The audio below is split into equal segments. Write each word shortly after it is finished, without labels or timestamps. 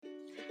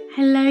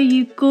Hello,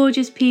 you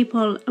gorgeous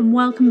people, and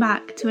welcome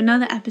back to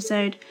another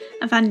episode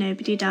of And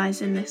Nobody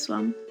Dies in This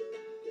One.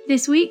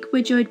 This week,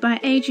 we're joined by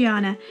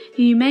Adriana,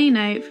 who you may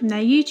know from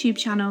their YouTube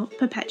channel,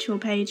 Perpetual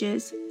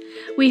Pages.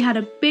 We had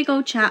a big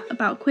old chat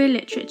about queer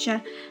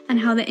literature and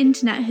how the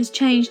internet has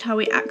changed how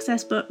we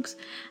access books,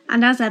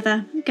 and as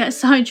ever, get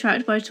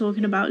sidetracked by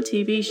talking about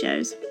TV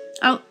shows.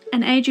 Oh,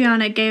 and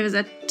Adriana gave us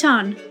a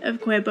ton of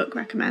queer book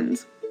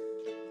recommends.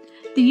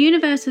 The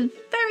universe has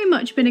very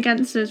much been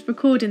against us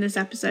recording this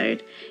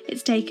episode.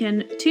 It's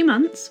taken 2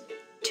 months,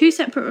 2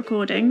 separate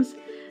recordings,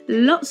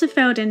 lots of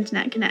failed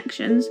internet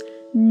connections,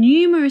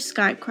 numerous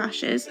Skype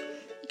crashes,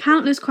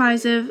 countless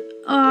cries of,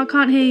 "Oh, I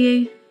can't hear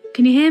you.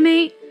 Can you hear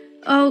me?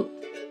 Oh,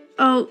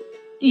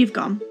 you've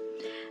gone."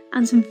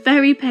 And some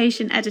very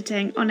patient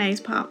editing on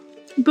A's part.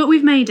 But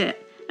we've made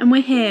it, and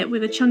we're here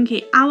with a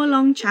chunky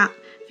hour-long chat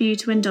for you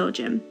to indulge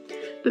in.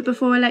 But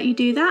before I let you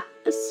do that,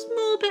 a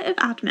small bit of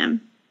admin.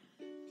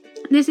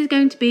 This is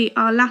going to be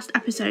our last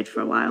episode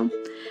for a while.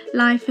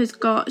 Life has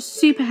got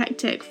super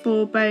hectic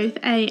for both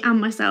A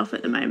and myself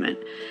at the moment.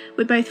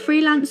 We're both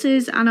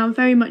freelancers and are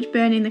very much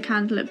burning the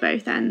candle at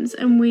both ends,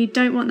 and we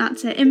don't want that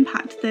to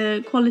impact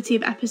the quality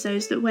of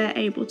episodes that we're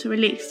able to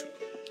release.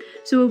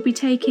 So we'll be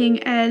taking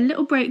a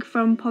little break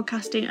from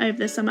podcasting over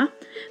the summer,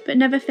 but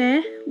never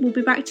fear, we'll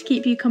be back to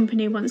keep you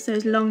company once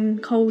those long,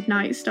 cold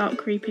nights start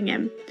creeping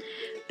in.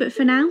 But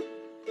for now,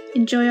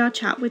 enjoy our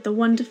chat with the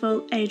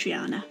wonderful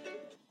Adriana.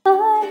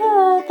 I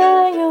heard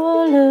that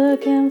you're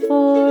looking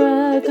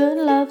for a good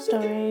love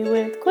story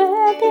with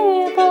queer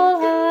people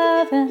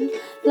having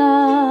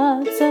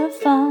lots of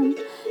fun.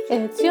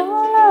 It's your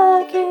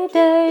lucky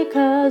day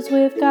 'cause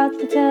we've got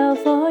the tale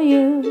for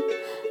you,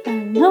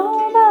 and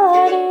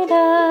nobody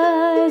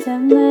dies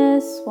in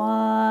this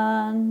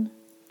one.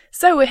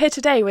 So we're here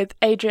today with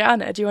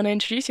Adriana. Do you want to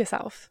introduce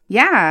yourself?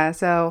 Yeah,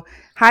 so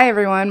hi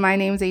everyone, my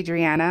name is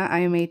Adriana. I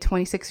am a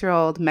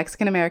 26-year-old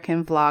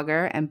Mexican-American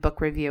vlogger and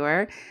book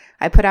reviewer.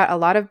 I put out a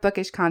lot of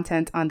bookish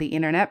content on the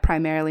internet,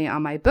 primarily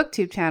on my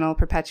booktube channel,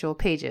 Perpetual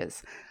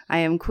Pages. I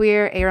am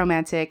queer,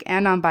 aromantic,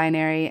 and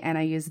non-binary, and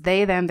I use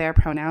they, them, their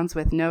pronouns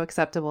with no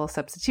acceptable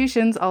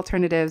substitutions,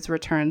 alternatives,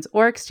 returns,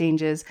 or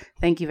exchanges.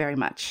 Thank you very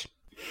much.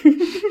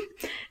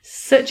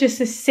 Such a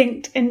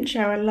succinct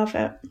intro, I love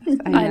it.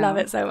 I love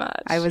it so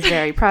much. I was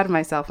very proud of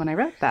myself when I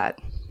wrote that.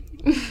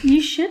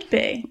 You should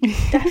be,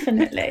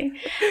 definitely.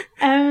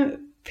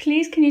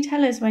 Please, can you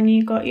tell us when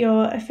you got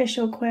your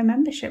official queer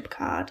membership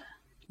card?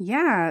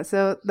 Yeah,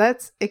 so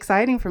that's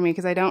exciting for me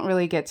because I don't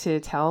really get to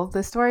tell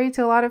the story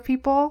to a lot of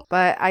people.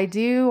 But I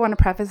do want to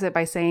preface it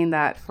by saying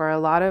that for a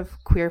lot of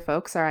queer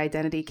folks, our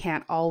identity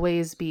can't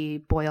always be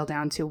boiled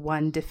down to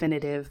one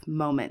definitive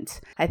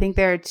moment. I think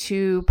there are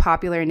 2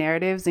 popular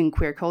narratives in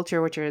queer culture,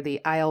 which are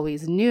the I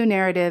always knew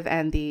narrative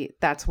and the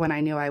that's when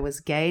I knew I was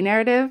gay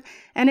narrative.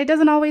 And it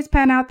doesn't always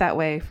pan out that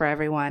way for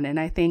everyone. And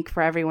I think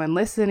for everyone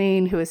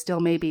listening who is still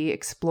maybe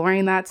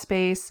exploring that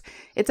space,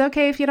 it's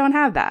okay if you don't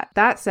have that.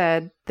 That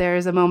said,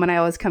 there's a moment I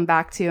always come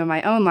back to in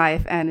my own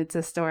life, and it's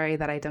a story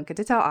that I don't get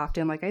to tell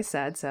often, like I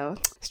said. So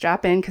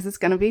strap in because it's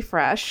going to be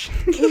fresh.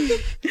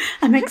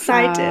 I'm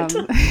excited.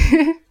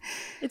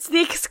 It's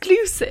the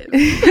exclusive.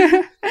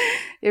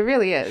 It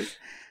really is.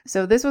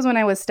 So this was when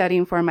I was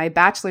studying for my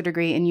bachelor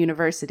degree in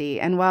university.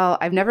 And while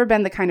I've never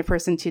been the kind of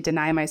person to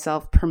deny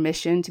myself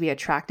permission to be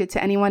attracted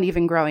to anyone,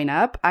 even growing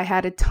up, I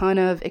had a ton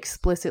of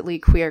explicitly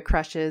queer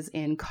crushes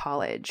in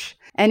college.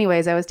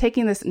 Anyways, I was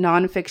taking this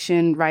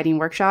nonfiction writing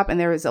workshop, and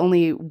there was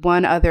only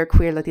one other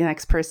queer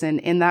Latinx person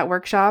in that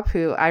workshop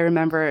who I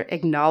remember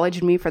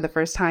acknowledged me for the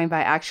first time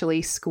by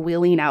actually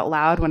squealing out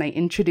loud when I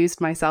introduced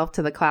myself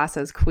to the class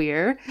as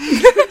queer.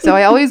 So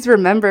I always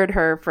remembered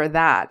her for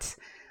that.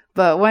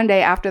 But one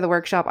day after the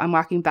workshop, I'm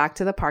walking back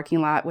to the parking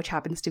lot, which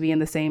happens to be in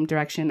the same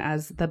direction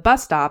as the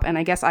bus stop. And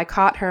I guess I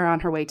caught her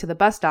on her way to the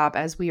bus stop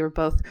as we were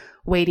both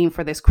waiting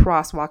for this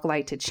crosswalk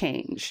light to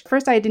change.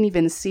 First, I didn't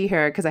even see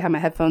her because I had my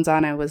headphones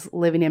on. I was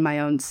living in my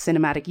own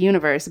cinematic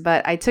universe.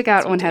 But I took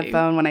out one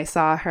headphone when I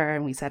saw her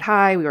and we said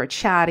hi. We were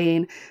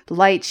chatting. The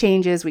light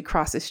changes. We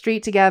cross the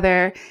street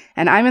together.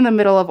 And I'm in the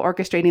middle of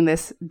orchestrating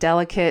this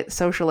delicate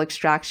social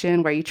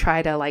extraction where you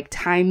try to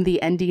time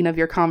the ending of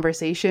your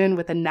conversation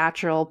with a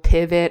natural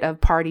pivot of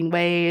parting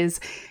ways.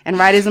 And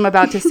right as I'm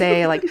about to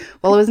say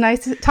well, it was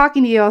nice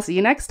talking to you. I'll see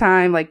you next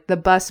time. The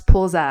bus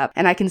pulls up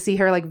and I can see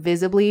her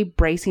visibly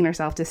bracing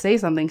herself to say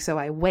something. So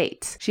I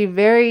wait. She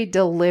very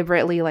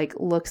deliberately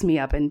looks me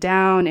up and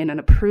down in an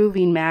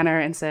approving manner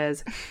and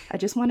says, "I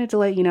just wanted to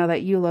let you know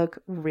that you look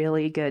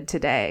really good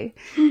today."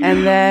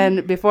 And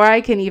then before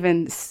I can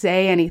even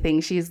say anything,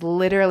 she's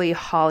literally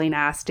hauling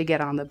ass to get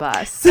on the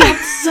bus.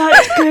 That's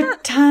such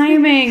good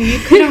timing. You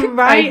couldn't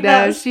write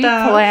that stuff. She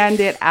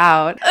planned it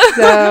out.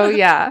 So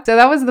yeah. So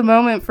that was the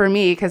moment for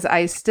me because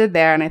I stood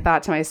there and I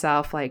thought to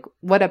myself,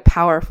 what a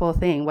powerful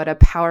thing, what a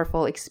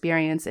powerful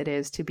experience it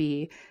is to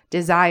be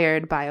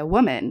desired by a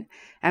woman.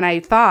 And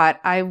I thought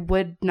I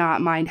would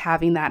not mind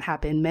having that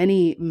happen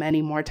many,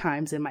 many more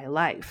times in my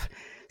life.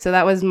 So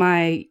that was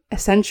my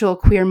essential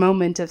queer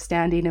moment of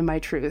standing in my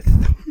truth.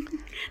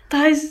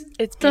 That's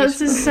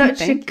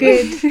such a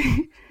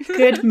good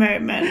Good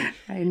moment.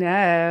 I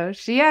know.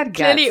 She had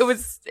guts. Clearly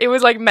it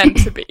was like meant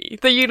to be.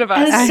 The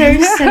universe. That's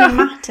so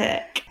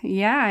cinematic.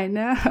 Yeah, I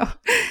know.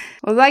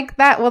 Well, like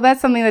that. Well,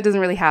 that's something that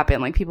doesn't really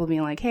happen. Like people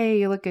being like, "Hey,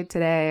 you look good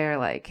today," or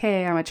like,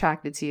 "Hey, I'm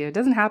attracted to you." It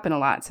doesn't happen a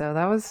lot. So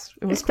it was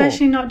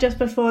especially cool. not just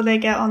before they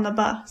get on the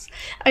bus.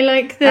 I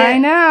like that. I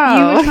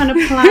know. You were trying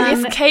to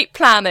plan. Escape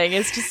planning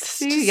is just.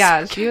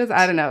 She was.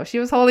 I don't know. She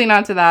was holding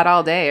on to that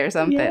all day or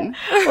something.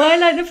 Yeah. Well, I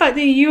like the fact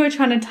that you were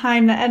trying to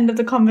time the end of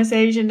the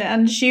conversation,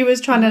 and she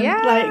was trying to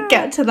like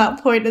get to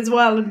that point as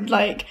well. And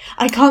like,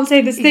 I can't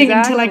say this thing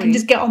until I can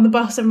just get on the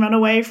bus and run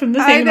away from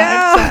the thing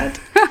that I've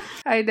said.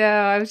 I know.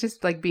 I was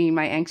just like being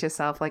my anxious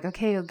self, like,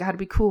 okay, I gotta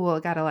be cool. I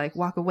gotta like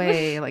walk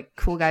away. Like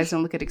cool guys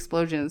don't look at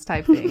explosions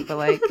type thing. But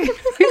like,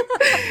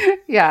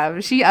 yeah,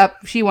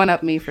 she one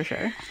up me for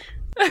sure.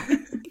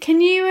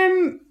 Can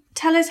you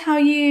tell us how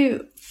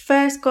you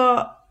first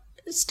got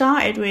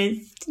started with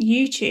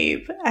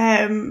YouTube?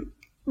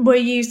 Were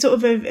you sort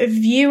of a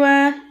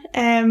viewer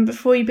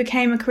before you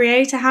became a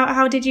creator?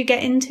 How did you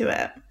get into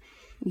it?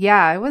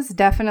 Yeah, I was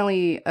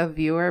definitely a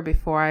viewer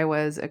before I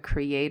was a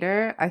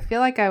creator. I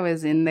feel like I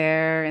was in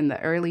there in the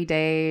early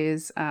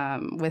days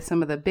with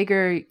some of the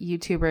bigger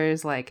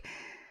YouTubers like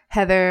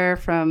Heather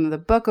from the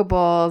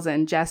Bookables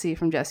and Jessie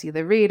from Jessie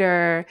the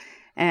Reader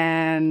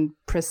and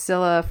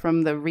Priscilla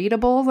from the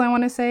Readables, I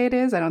want to say it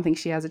is. I don't think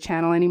she has a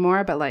channel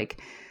anymore, but like,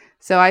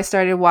 so I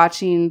started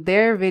watching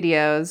their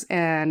videos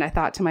and I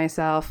thought to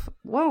myself,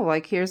 whoa,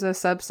 like here's a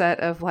subset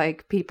of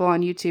like people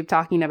on YouTube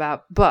talking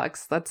about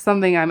books. That's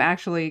something I'm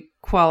actually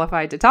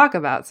qualified to talk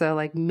about. So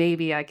like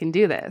maybe I can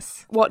do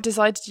this. What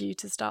decided you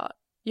to start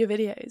your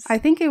videos? I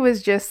think it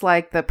was just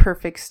like the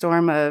perfect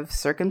storm of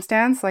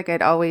circumstance. Like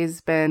I'd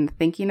always been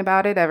thinking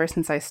about it ever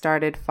since I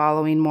started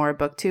following more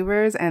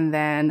booktubers. And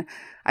then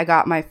I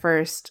got my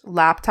first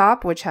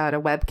laptop, which had a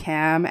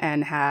webcam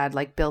and had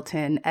like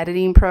built-in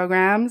editing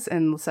programs.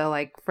 And so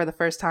like for the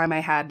first time I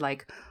had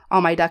like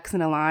all my ducks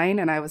in a line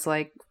and I was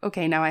like,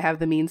 okay, now I have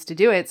the means to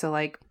do it. So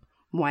like,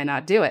 why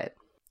not do it?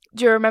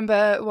 Do you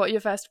remember what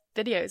your first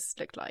videos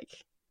looked like?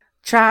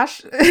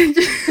 Trash.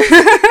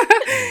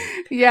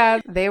 Yeah,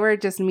 they were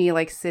just me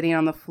like sitting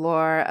on the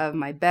floor of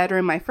my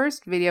bedroom. My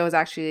first video was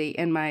actually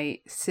in my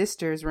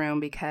sister's room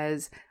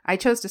because I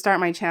chose to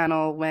start my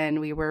channel when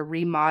we were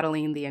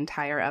remodeling the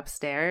entire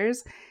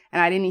upstairs.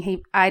 And I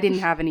didn't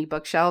have any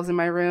bookshelves in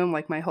my room.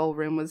 Like my whole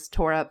room was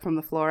tore up from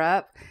the floor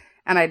up.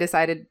 And I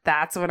decided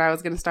that's when I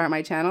was going to start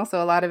my channel.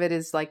 So a lot of it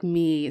is like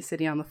me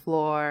sitting on the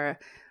floor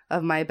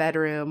of my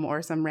bedroom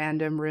or some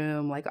random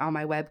room, like on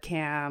my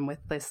webcam with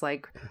this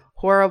like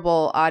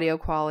horrible audio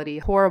quality,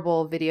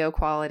 horrible video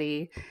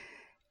quality.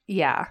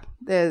 Yeah,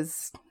 it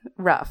was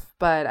rough,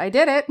 but I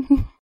did it.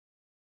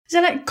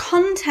 So like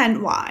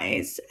content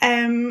wise,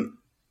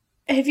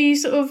 have you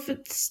sort of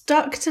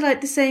stuck to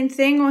like the same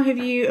thing or have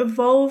you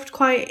evolved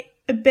quite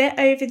a bit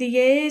over the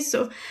years?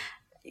 Sort of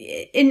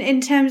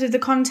in terms of the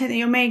content that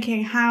you're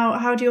making,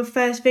 how do your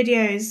first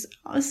videos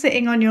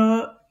sitting on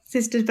your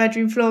sister's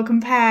bedroom floor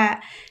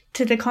compare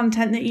to the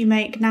content that you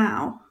make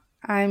now?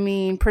 I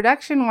mean,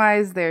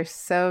 production-wise, they're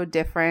so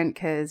different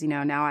because, you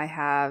know, now I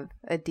have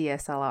a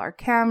DSLR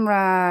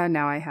camera,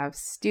 now I have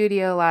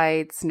studio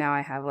lights, now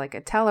I have like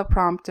a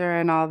teleprompter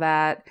and all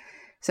that.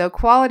 So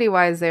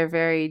quality-wise, they're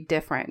very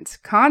different.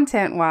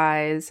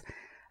 Content-wise,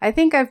 I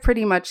think I've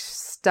pretty much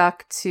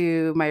stuck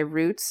to my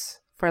roots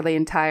for the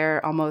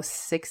entire almost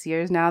 6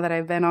 years now that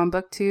I've been on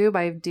BookTube.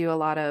 I do a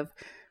lot of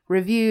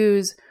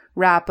reviews,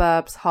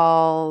 wrap-ups,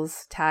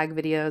 hauls, tag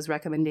videos,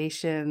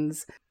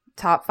 recommendations,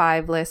 top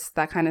 5 lists,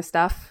 that kind of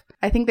stuff.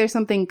 I think there's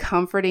something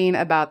comforting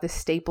about the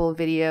staple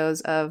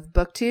videos of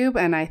BookTube,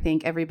 and I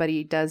think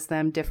everybody does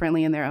them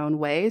differently in their own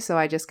way. So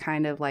I just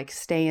kind of like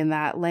stay in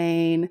that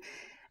lane.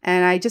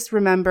 And I just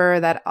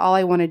remember that all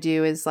I want to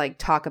do is like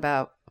talk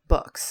about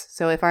books.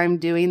 So if I'm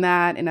doing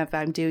that and if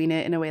I'm doing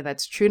it in a way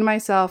that's true to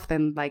myself,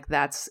 then like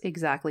that's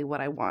exactly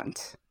what I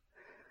want.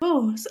 Of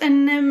course.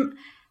 And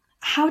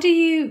how do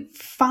you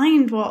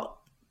find what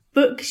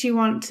books you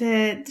want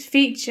to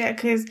feature?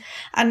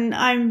 And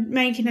I'm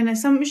making an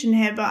assumption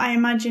here, but I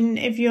imagine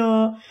if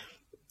you're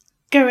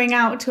going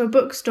out to a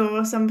bookstore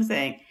or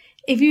something,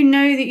 if you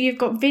know that you've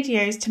got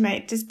videos to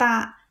make, does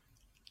that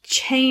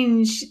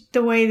change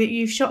the way that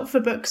you shop for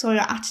books or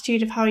your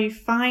attitude of how you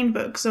find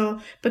books? Or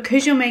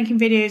because you're making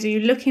videos, are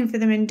you looking for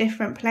them in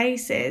different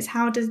places?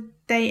 How do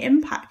they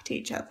impact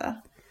each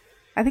other?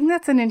 I think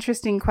that's an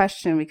interesting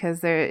question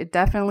because it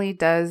definitely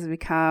does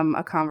become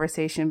a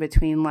conversation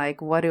between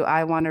like, what do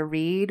I want to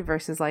read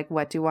versus like,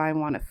 what do I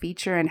want to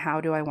feature and how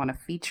do I want to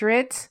feature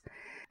it?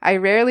 I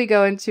rarely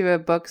go into a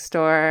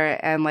bookstore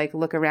and like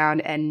look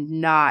around and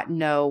not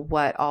know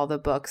what all the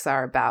books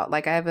are about.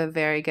 Like I have a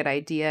very good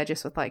idea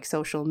just with like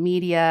social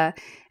media,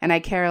 and I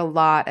care a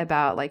lot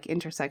about like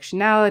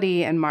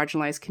intersectionality and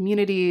marginalized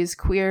communities,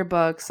 queer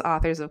books,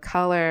 authors of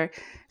color.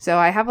 So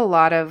I have a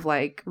lot of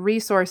like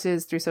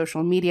resources through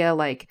social media,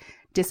 like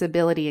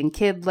disability and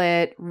kid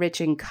lit,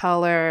 rich in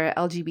color,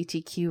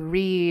 LGBTQ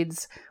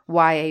reads,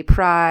 YA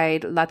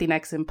pride,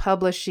 Latinx in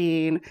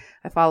publishing.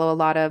 I follow a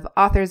lot of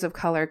authors of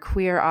color,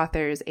 queer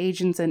authors,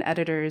 agents and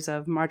editors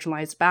of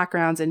marginalized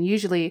backgrounds. And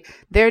usually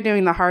they're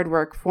doing the hard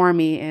work for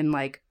me in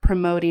like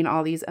promoting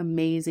all these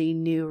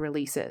amazing new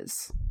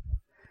releases.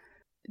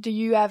 Do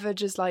you ever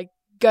just like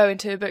go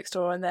into a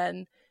bookstore and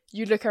then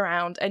you look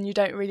around and you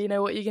don't really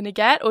know what you're going to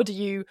get? Or do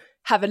you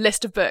have a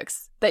list of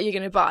books that you're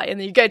going to buy and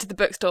then you go to the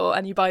bookstore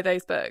and you buy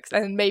those books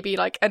and maybe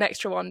like an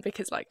extra one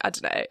because like, I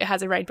don't know, it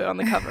has a rainbow on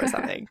the cover or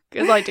something?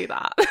 Because I do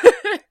that.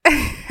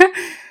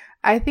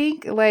 I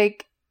think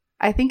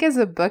as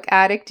a book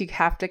addict, you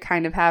have to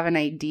kind of have an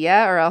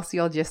idea or else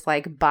you'll just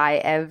like buy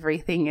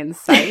everything in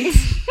sight.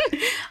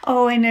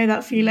 Oh, I know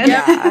that feeling.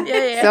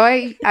 Yeah. So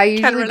I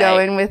usually go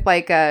in with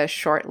like a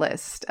short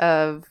list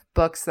of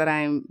books that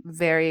I'm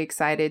very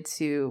excited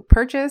to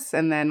purchase,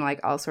 and then like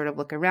I'll sort of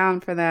look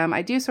around for them.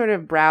 I do sort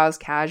of browse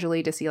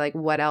casually to see like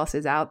what else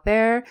is out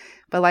there,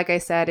 but like I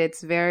said,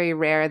 it's very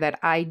rare that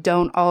I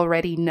don't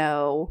already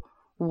know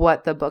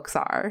what the books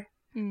are.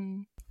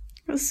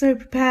 I was so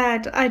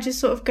prepared. I just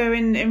sort of go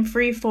in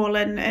free fall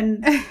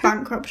and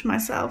bankrupt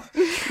myself.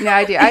 Yeah,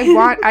 I do.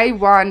 I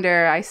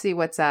wander, I see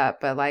what's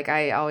up, but like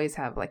I always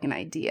have like an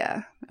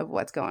idea of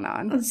what's going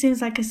on. It seems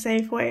like a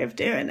safe way of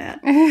doing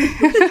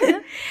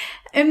it.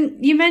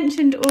 You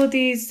mentioned all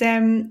these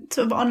sort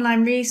of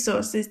online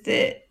resources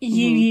that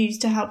you use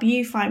to help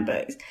you find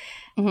books.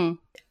 Mm-hmm.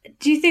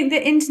 Do you think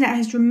the internet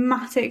has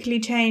dramatically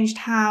changed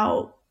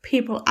how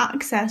people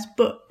access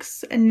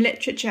books and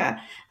literature?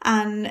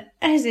 And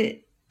has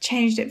it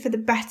changed it for the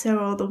better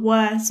or the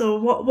worse? Or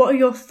what are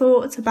your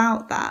thoughts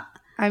about that?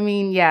 I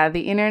mean, yeah,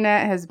 the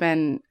internet has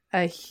been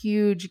a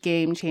huge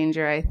game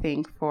changer, I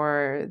think,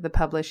 for the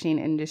publishing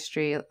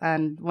industry.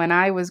 And when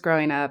I was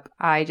growing up,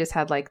 I just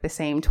had like the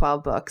same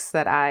 12 books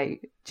that I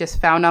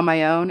just found on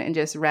my own and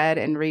just read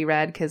and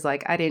reread because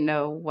like I didn't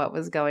know what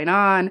was going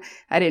on.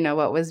 I didn't know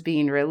what was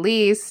being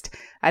released.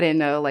 I didn't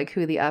know like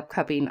who the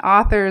upcoming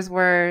authors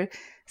were.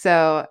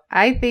 So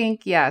I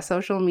think, yeah,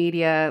 social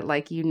media,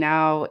 like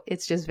now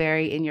it's just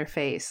very in your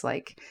face.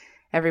 Like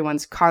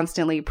everyone's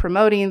constantly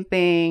promoting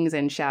things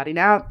and shouting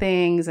out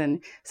things.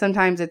 And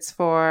sometimes it's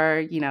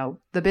for,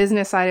 the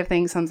business side of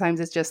things. Sometimes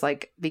it's just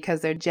like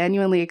because they're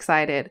genuinely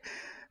excited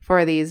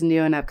for these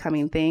new and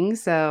upcoming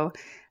things. So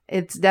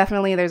it's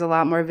definitely, there's a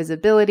lot more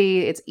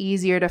visibility. It's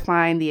easier to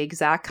find the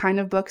exact kind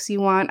of books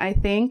you want, I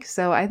think.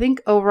 So I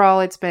think overall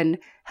it's been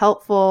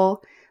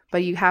helpful,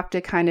 but you have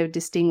to kind of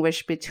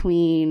distinguish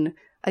between,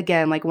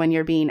 again, like when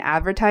you're being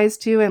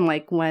advertised to and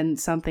like when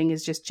something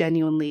is just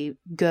genuinely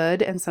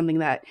good and something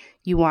that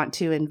you want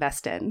to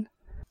invest in.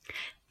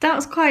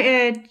 That's quite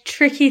a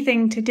tricky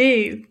thing to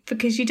do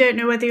because you don't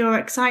know whether you're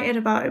excited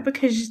about it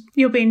because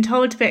you're being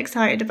told to be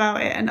excited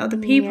about it and other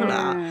people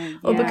are,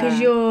 or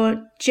because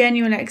you're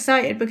genuinely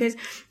excited because,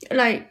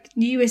 like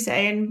you were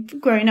saying,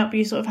 growing up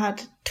you sort of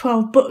had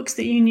 12 books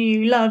that you knew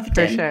you loved.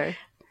 For sure.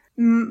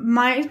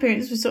 My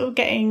experience was sort of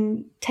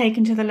getting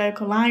taken to the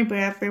local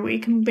library every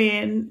week and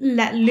being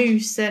let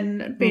loose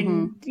and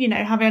being,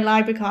 having a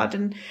library card.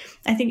 And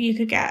I think you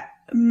could get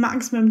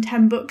maximum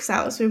 10 books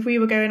out. So if we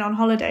were going on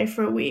holiday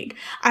for a week,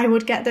 I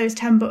would get those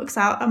 10 books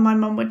out and my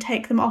mum would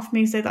take them off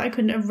me so that I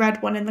couldn't have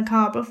read one in the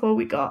car before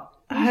we got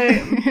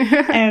home.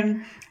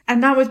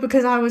 And that was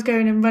because I was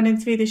going and running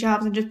through the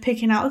shelves and just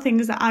picking out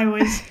things that I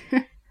was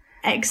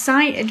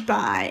excited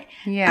by.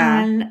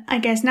 Yeah. And I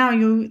guess now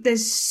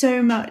there's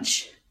so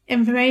much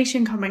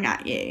information coming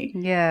at you.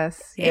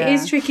 Yes. Yeah. It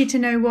is tricky to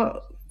know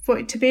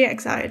what to be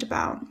excited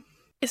about.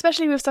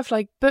 Especially with stuff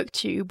like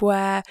BookTube,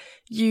 where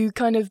you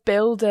kind of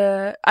build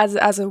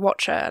as a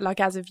watcher, like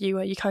as a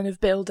viewer, you kind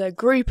of build a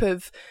group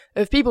of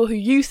people who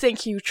you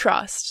think you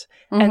trust.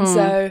 Mm-hmm. And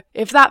so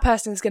if that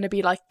person is going to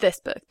be like,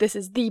 this book, this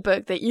is the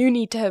book that you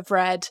need to have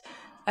read,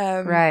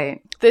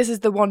 right, this is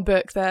the one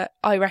book that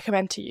I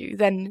recommend to you,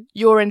 then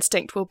your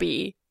instinct will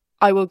be,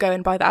 I will go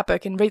and buy that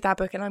book and read that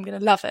book and I'm going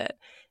to love it.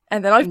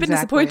 And then I've been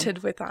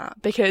disappointed with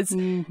that because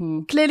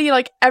clearly,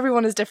 like,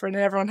 everyone is different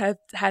and everyone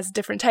has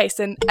different tastes.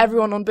 And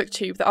everyone on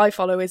BookTube that I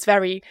follow is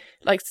very,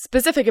 like,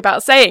 specific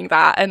about saying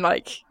that and,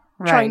 like,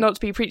 trying not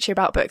to be preachy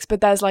about books. But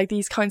there's, like,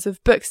 these kinds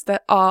of books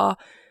that are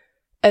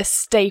a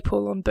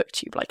staple on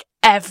BookTube. Like,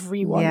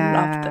 everyone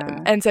loved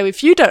them. And so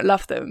if you don't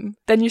love them,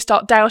 then you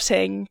start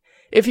doubting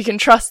if you can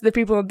trust the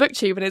people on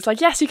BookTube. And it's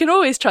like, yes, you can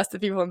always trust the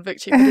people on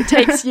BookTube, but it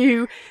takes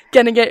you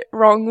getting it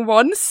wrong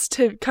once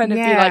to kind of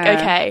be like,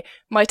 okay,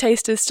 my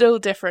taste is still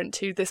different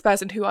to this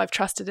person who I've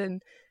trusted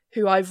and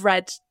who I've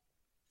read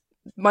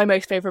my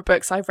most favorite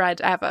books I've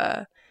read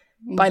ever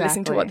by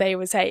listening to what they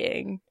were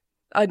saying.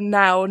 I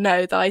now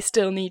know that I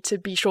still need to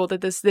be sure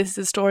that this is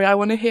a story I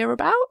want to hear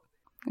about.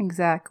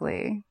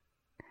 Exactly.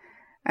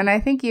 And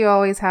I think you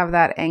always have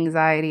that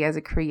anxiety as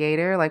a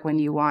creator, like when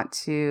you want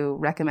to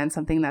recommend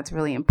something that's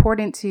really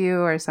important to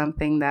you or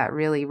something that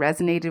really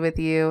resonated with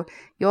you,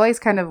 you always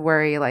kind of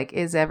worry, like,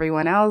 is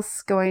everyone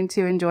else going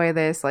to enjoy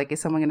this? Like,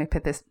 is someone going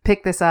to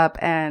pick this up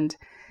and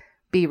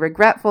be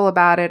regretful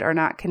about it or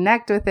not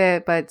connect with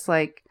it? But it's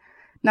like,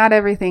 not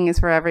everything is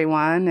for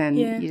everyone, and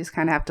you just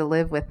kind of have to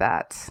live with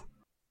that.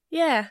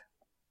 Yeah.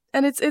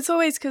 And it's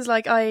always because,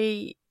 like,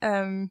 I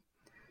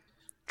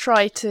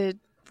try to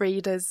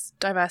read as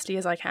diversely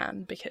as I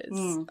can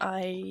because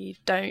I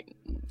don't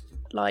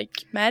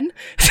like men.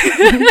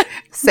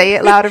 Say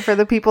it louder for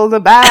the people in the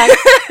back.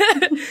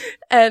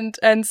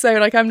 and so,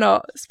 like, I'm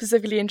not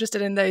specifically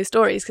interested in those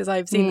stories because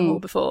I've seen them all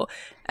before.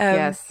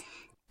 Yes.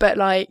 But,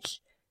 like,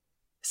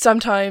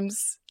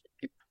 sometimes,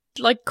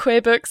 like,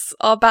 queer books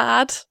are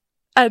bad,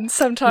 and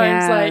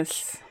sometimes,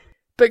 like,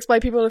 books by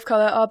people of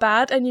colour are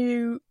bad, and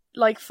you,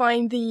 like,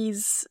 find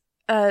these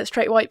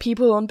straight white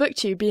people on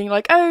BookTube being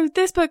like, oh,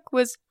 this book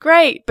was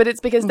great, but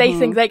it's because they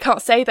think they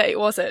can't say that it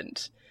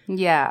wasn't.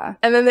 Yeah.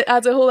 And then it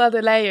adds a whole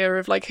other layer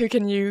of, like, who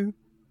can you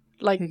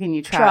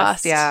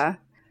trust? Yeah.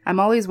 I'm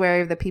always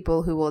wary of the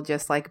people who will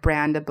just, like,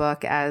 brand a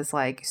book as,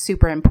 like,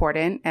 super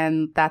important,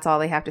 and that's all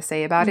they have to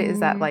say about it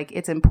is that, like,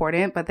 it's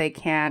important, but they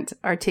can't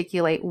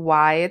articulate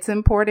why it's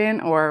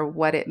important or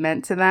what it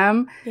meant to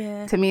them.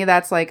 Yeah. To me,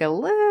 that's, like, a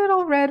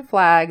little red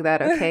flag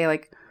that, okay,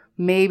 like,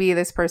 maybe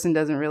this person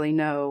doesn't really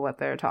know what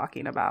they're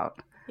talking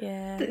about.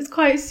 Yeah. It's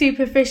quite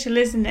superficial,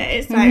 isn't it?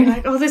 It's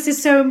like, oh, this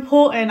is so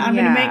important. I'm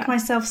going to make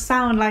myself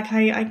sound like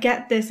I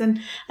get this,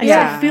 and I sort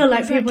of feel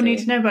like people need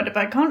to know about it,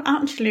 but I can't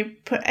actually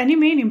put any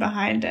meaning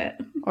behind it.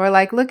 Or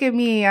like, look at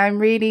me, I'm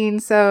reading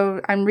so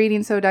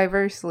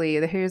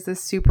diversely. Here's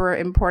this super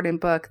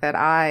important book that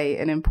I,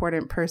 an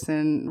important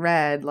person,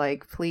 read.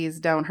 Like, please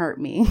don't hurt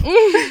me.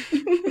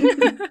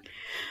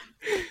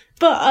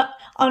 But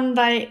on,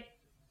 like,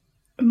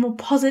 a more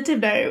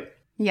positive note,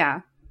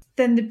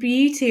 then the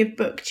beauty of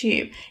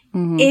BookTube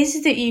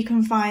is that you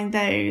can find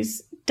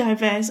those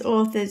diverse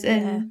authors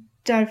and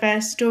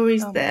diverse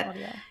stories that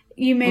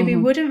you maybe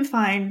wouldn't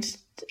find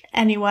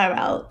anywhere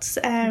else.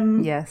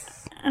 Yes.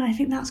 And I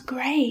think that's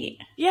great.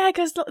 Yeah,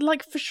 because,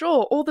 like, for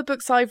sure, all the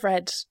books I've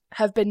read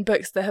have been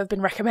books that have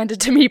been recommended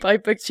to me by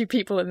BookTube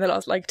people in the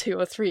last, like, 2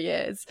 or 3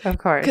 years. Of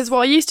course. Because what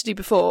I used to do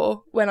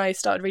before, when I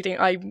started reading,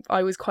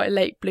 I was quite a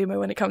late bloomer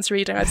when it comes to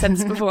reading. I've said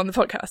this before on the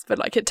podcast, but,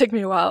 like, it took me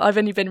a while. I've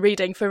only been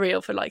reading for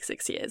real for, like,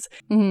 6 years.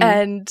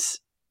 And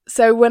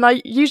so what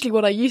I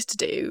used to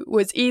do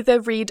was either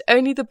read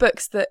only the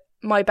books that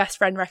my best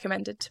friend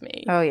recommended to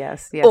me. Oh,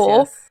 yes.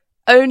 Or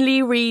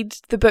only read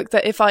the book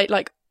that if I,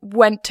 like,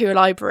 went to a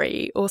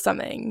library or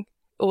something,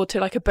 or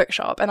to, like, a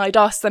bookshop, and I'd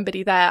ask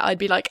somebody there, I'd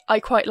be like, I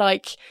quite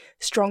like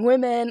strong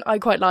women, I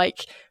quite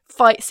like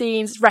fight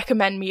scenes,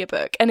 recommend me a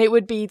book. And it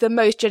would be the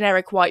most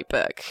generic white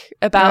book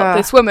about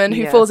this woman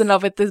who falls in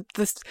love with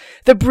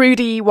the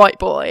broody white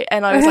boy.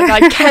 And I was like,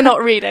 I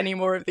cannot read any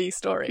more of these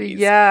stories.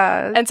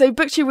 Yeah. And so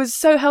BookTube was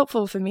so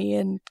helpful for me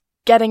in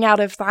getting out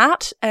of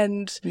that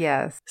and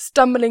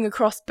stumbling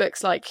across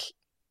books, like,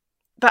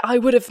 that I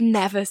would have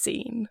never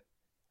seen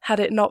had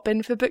it not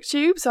been for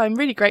BookTube. So I'm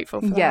really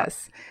grateful for that.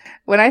 Yes.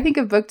 When I think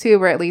of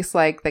BookTube, or at least,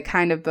 like, the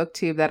kind of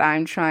BookTube that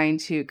I'm trying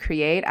to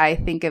create, I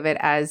think of it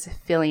as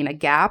filling a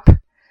gap.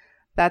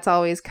 That's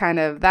always kind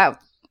of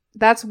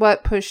that's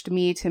what pushed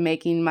me to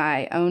making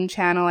my own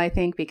channel, I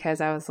think, because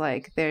I was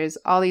like, there's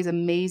all these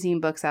amazing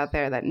books out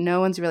there that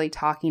no one's really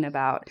talking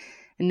about.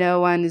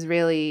 No one is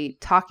really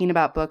talking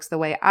about books the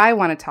way I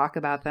want to talk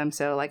about them.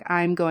 So, like,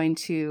 I'm going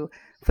to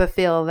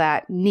fulfill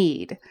that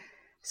need.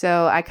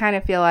 So I kind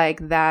of feel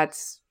like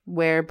that's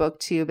where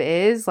BookTube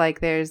is. Like,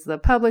 there's the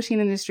publishing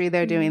industry,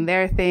 they're doing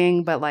their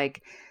thing, but,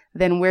 like,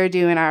 then we're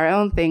doing our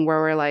own thing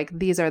where we're like,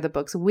 these are the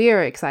books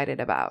we're excited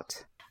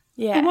about.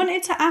 Yeah. I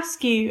wanted to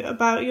ask you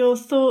about your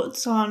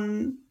thoughts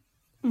on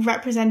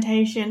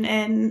representation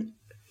in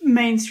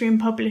mainstream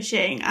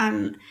publishing,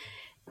 and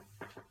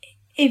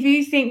if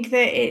you think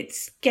that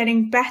it's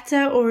getting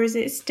better, or is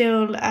it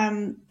still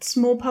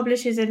small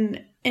publishers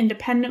and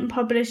independent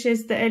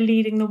publishers that are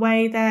leading the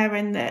way there,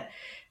 and that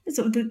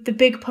sort of the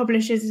big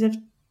publishers are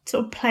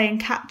sort of playing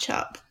catch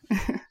up?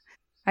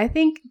 I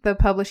think the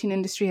publishing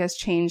industry has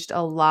changed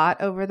a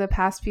lot over the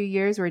past few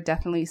years. We're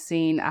definitely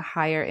seeing a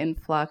higher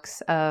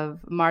influx of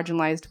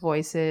marginalized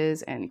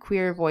voices and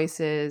queer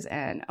voices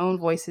and own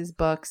voices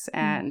books,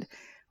 and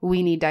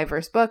we need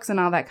diverse books and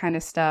all that kind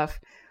of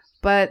stuff.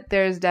 But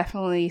there's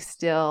definitely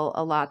still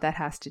a lot that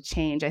has to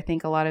change. I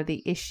think a lot of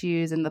the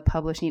issues in the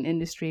publishing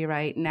industry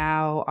right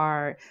now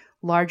are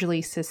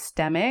largely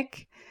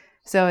systemic.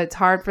 So it's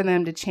hard for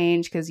them to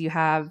change because you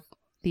have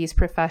these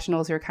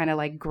professionals who are kind of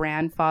like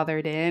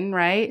grandfathered in,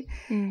 right?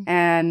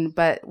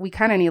 But we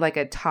kind of need like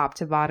a top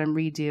to bottom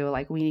redo.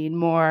 Like, we need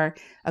more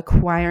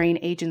acquiring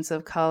agents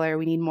of color.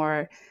 We need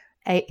more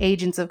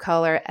agents of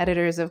color,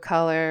 editors of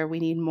color. We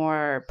need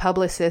more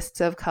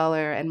publicists of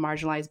color and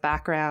marginalized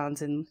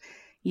backgrounds. And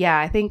yeah,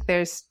 I think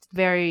they're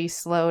very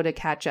slow to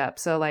catch up.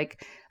 So,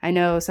 like, I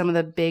know some of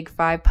the big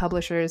 5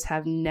 publishers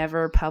have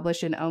never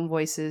published an Own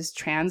Voices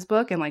trans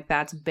book, and, like,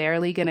 that's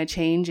barely going to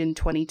change in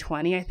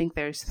 2020. I think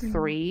there's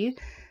 3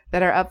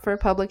 that are up for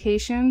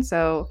publication.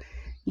 So,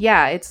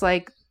 yeah, it's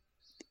like,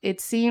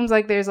 it seems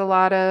like there's a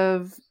lot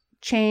of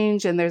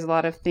change and there's a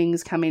lot of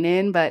things coming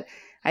in, but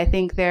I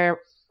think they're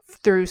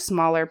through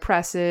smaller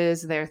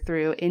presses, they're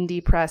through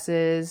indie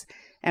presses,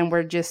 And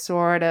we're just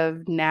sort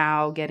of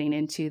now getting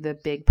into the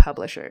big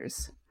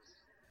publishers.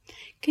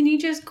 Can you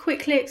just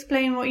quickly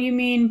explain what you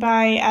mean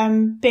by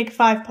big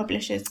five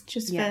publishers,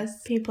 just for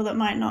people that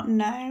might not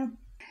know?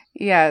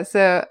 Yeah,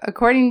 so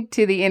according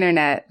to the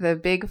internet, the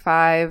big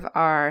five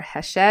are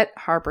Hachette,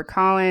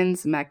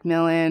 HarperCollins,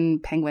 Macmillan,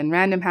 Penguin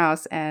Random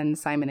House, and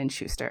Simon &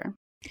 Schuster.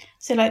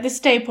 So like the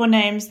staple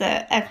names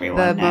that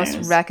everyone knows. The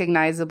most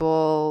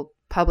recognizable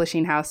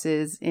publishing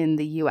houses in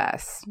the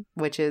US,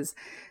 which is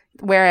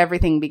where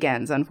everything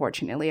begins,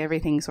 unfortunately.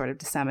 Everything sort of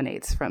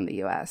disseminates from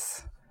the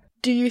US.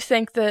 Do you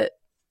think that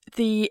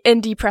the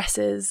indie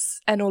presses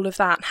and all of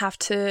that have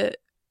to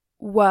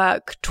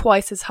work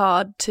twice as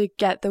hard to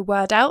get the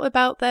word out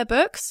about their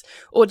books?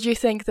 Or do you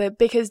think that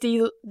because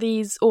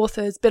these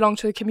authors belong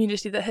to a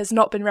community that has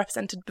not been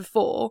represented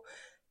before,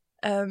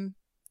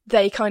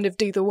 they kind of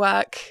do the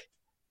work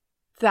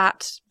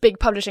that big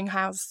publishing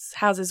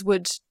houses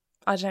would,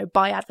 I don't know,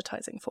 buy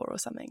advertising for or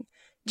something?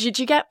 Did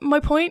you get my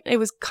point? It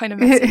was kind of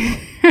messy.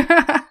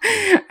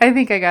 I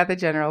think I got the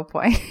general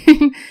point.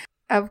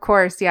 Of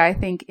course, yeah, I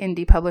think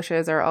indie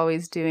publishers are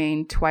always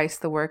doing twice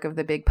the work of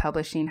the big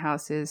publishing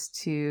houses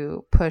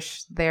to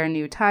push their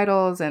new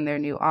titles and their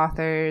new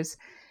authors.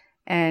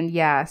 And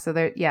so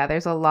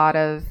there's a lot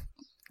of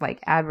like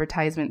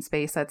advertisement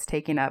space that's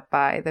taken up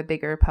by the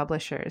bigger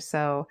publishers.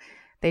 So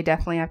they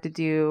definitely have to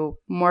do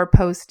more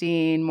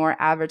posting, more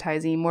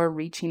advertising, more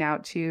reaching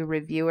out to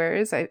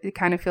reviewers. It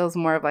kind of feels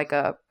more of like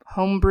a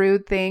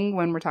homebrewed thing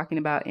when we're talking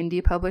about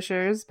indie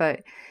publishers, but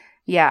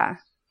yeah.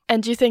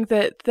 And do you think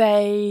that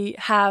they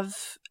have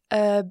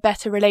a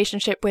better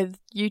relationship with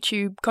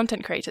YouTube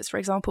content creators, for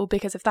example,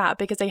 because of that?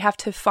 Because they have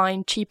to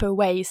find cheaper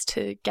ways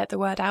to get the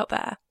word out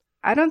there?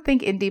 I don't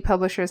think indie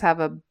publishers have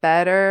a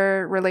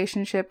better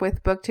relationship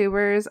with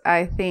booktubers.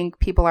 I think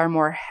people are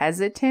more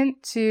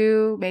hesitant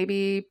to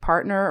maybe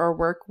partner or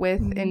work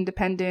with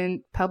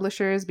independent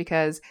publishers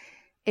because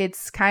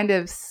it's kind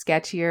of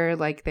sketchier.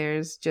 Like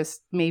there's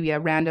just maybe a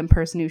random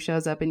person who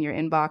shows up in your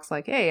inbox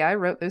like, hey, I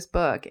wrote this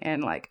book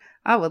and like,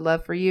 I would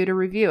love for you to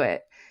review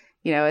it.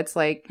 You know, it's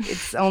like,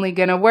 it's only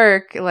going to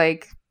work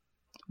like,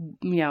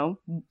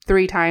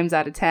 3 times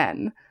out of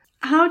 10.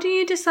 How do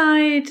you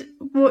decide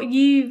what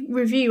you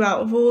review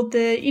out of all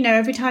the,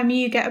 every time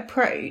you get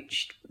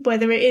approached,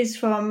 whether it is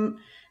from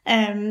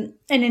an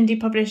indie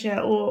publisher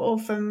or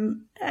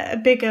from a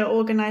bigger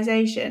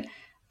organization,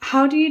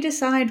 how do you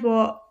decide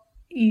what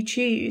you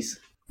choose?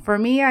 For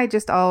me, I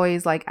just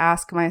always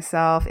ask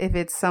myself if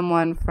it's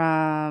someone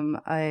from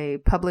a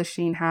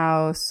publishing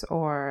house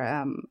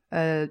or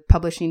a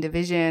publishing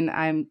division.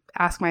 I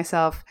ask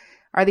myself,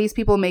 are these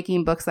people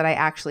making books that I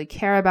actually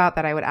care about,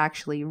 that I would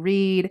actually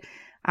read?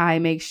 I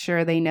make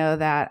sure they know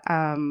that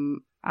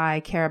I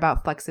care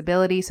about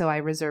flexibility, so I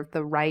reserve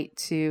the right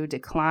to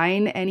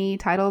decline any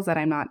titles that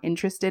I'm not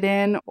interested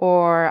in,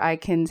 or I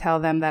can tell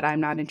them that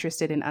I'm not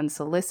interested in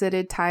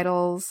unsolicited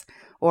titles,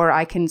 or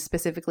I can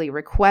specifically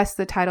request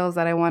the titles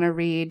that I want to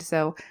read.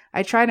 So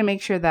I try to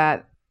make sure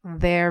that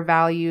their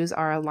values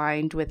are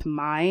aligned with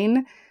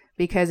mine,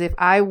 because if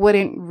I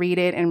wouldn't read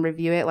it and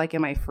review it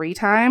in my free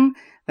time,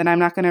 then I'm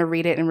not going to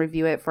read it and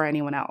review it for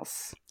anyone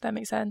else. That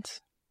makes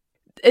sense.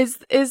 Is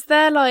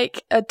there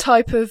a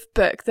type of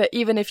book that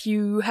even if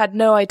you had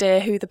no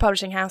idea who the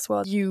publishing house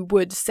was, you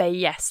would say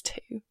yes to?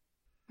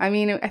 I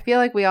mean, I feel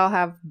like we all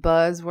have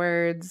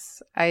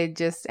buzzwords.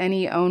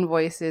 Any own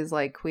voices,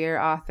 queer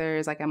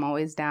authors, I'm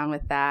always down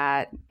with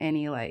that.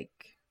 Any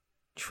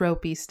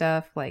tropey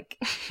stuff, for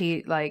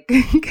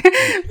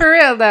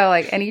real though,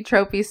 any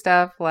tropey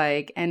stuff,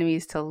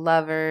 enemies to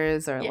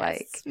lovers, or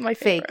my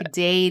fake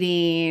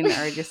dating,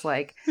 or just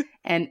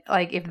and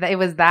if it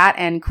was that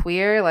and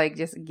queer,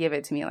 just give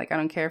it to me. I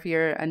don't care if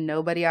you're a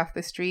nobody off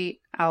the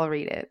street, I'll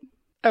read it.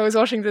 I was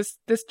watching this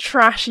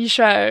trashy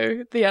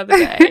show the other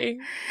day.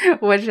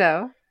 What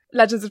show?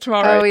 Legends of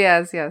Tomorrow. Oh,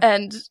 yes.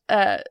 And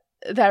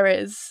there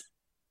is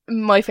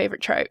my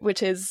favorite trope,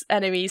 which is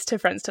enemies to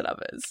friends to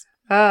lovers.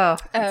 Oh,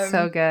 it's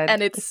so good.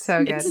 And it's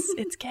so good.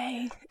 It's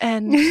gay.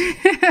 And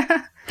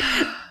I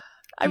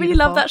really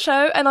love that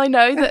show. And I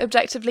know that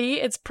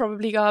objectively it's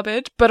probably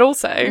garbage, but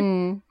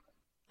also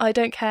I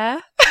don't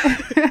care.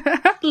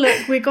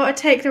 Look, we got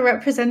to take the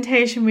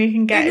representation we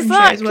can get in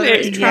shows, whether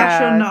it's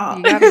trash or not.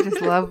 You gotta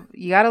just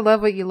you gotta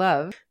love what you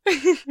love.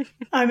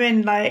 I'm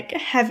in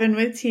heaven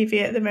with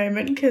TV at the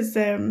moment because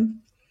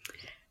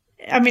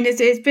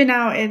it's been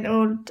out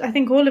I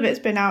think all of it's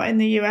been out in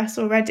the US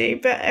already,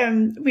 but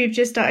we've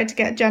just started to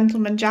get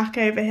Gentleman Jack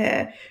over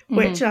here,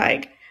 which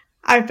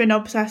I've been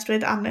obsessed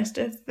with Ann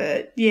Lister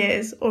for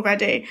years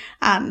already,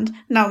 and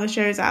now the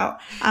show's out,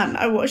 and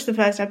I watched the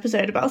first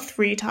episode about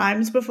 3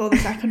 times before the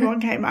second one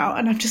came out,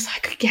 and I'm just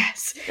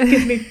yes,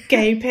 give me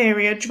gay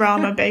period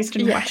drama based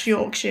in West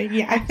Yorkshire,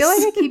 yes. I feel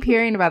like I keep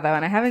hearing about that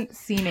one. I haven't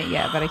seen it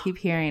yet, but I keep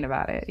hearing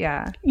about it,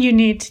 yeah. You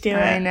need to do it.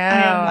 I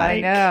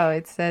know.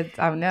 It said,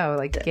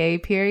 gay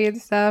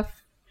period stuff.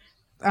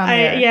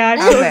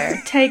 I've sort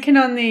of taken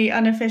on the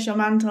unofficial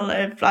mantle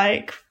of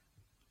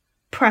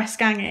press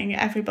ganging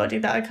everybody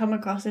that I come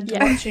across into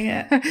watching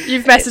it.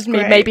 You've messaged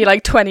me maybe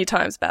like 20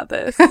 times about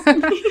this.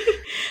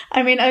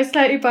 I mean, I was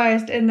slightly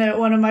biased in that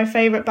one of my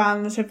favourite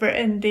bands have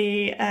written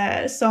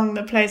the song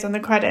that plays on the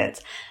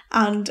credits,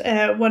 and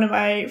one of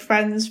my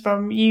friends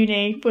from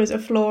uni was a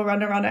floor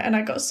runner on it, and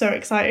I got so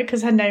excited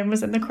because her name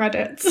was in the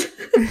credits.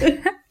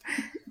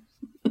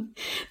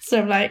 So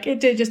I'm like, it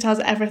just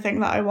has everything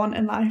that I want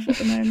in life at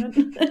the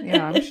moment.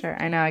 Yeah, I'm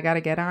sure. I know, I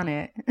gotta get on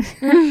it.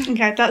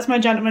 Okay, that's my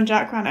Gentleman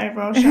Jack rant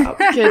over. I'll shut up.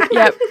 Good,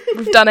 yep,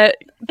 we've done it.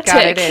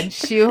 Got it in,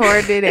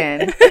 shoehorned it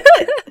in.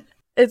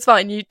 It's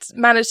fine, you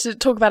managed to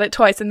talk about it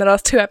twice in the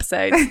last 2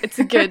 episodes. It's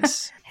a good...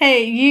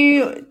 Hey,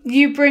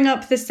 you bring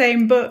up the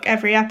same book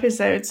every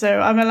episode, so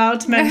I'm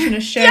allowed to mention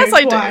a show yes,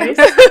 twice.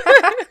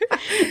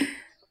 I do.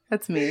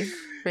 That's me,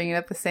 bringing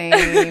up the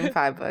same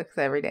 5 books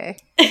every day.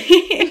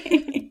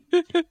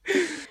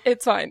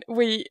 It's fine.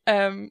 We,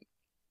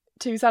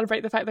 to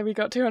celebrate the fact that we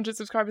got 200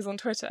 subscribers on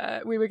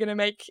Twitter, we were going to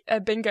make a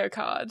bingo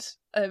card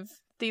of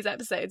these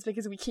episodes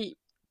because we keep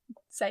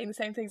saying the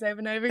same things over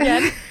and over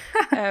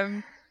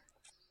again.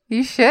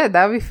 You should.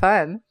 That would be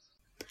fun.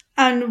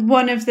 And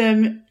one of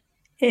them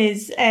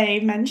is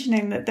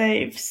mentioning that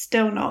they've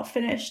still not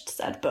finished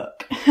said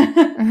book.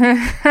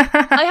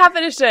 I have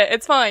finished it.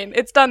 It's fine.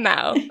 It's done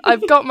now.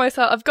 I've gotten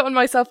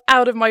myself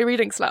out of my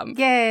reading slump.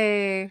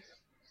 Yay!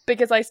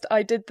 Because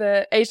I did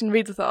the Asian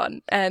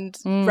readathon and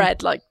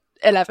read like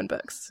 11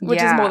 books,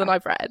 which is more than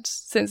I've read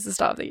since the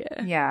start of the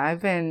year. Yeah,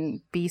 I've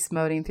been beast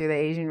moding through the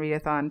Asian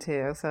readathon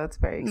too, so it's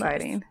very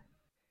exciting. Nice.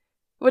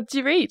 What did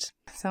you read?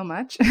 So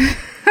much.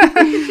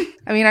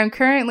 I mean, I'm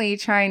currently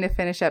trying to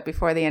finish up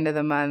before the end of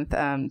the month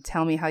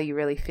Tell Me How You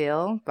Really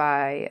Feel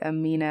by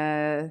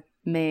Amina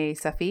May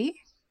Safi,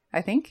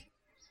 I think.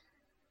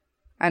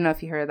 I don't know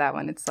if you heard of that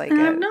one. It's like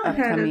an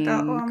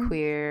upcoming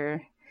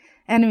queer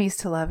enemies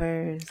to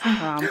lovers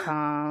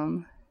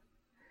rom-com.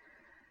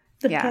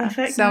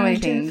 Perfect so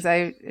narrative. many things.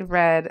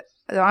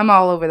 I'm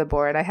all over the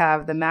board. I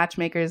have The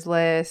Matchmaker's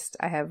List.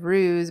 I have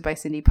Ruse by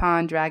Cindy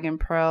Pon, Dragon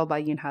Pearl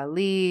by Yoonha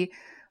Lee,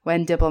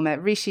 When Diplo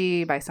Met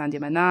Rishi by Sandhya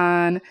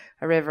Menon,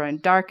 A River in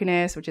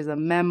Darkness, which is a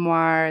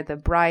memoir, The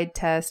Bride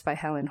Test by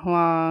Helen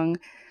Huang,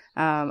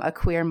 a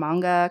queer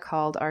manga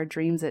called Our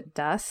Dreams at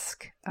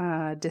Dusk,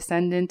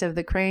 Descendant of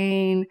the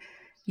Crane,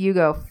 You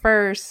Go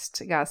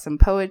First, got some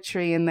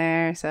poetry in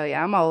there. So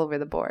yeah, I'm all over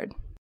the board.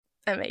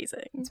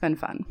 Amazing. It's been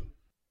fun.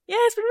 Yeah,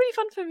 it's been really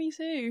fun for me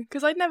too.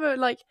 Because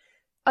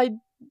I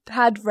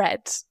had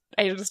read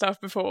Asian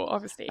stuff before,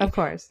 obviously. Of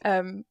course.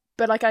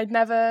 But like I'd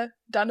never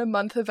done a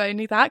month of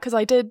only that, because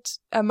I did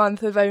a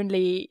month of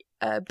only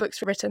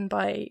books written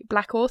by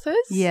Black authors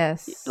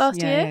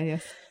last year.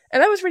 Yes.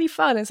 And that was really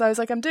fun. And so I was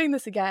like, I'm doing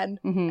this again.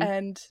 Mm-hmm.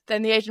 And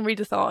then the Asian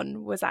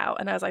Readathon was out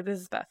and I was like,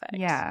 this is perfect.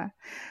 Yeah.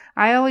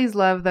 I always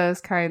love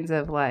those kinds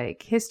of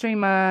like history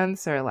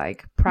months or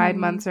like pride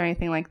months or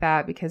anything like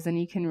that, because then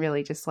you can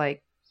really just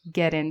like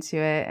get into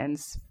it and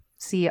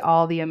see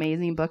all the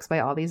amazing books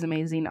by all these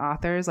amazing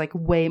authors, like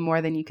way more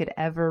than you could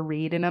ever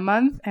read in a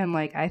month. And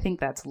like, I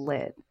think that's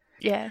lit.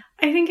 Yeah.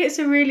 I think it's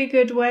a really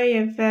good way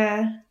of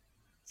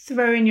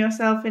throwing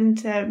yourself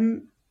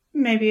into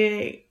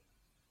maybe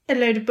a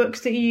load of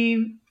books that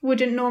you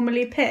wouldn't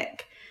normally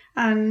pick,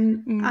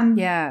 and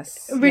a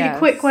really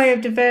quick way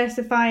of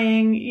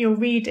diversifying your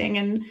reading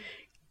and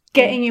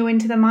getting you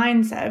into the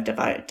mindset of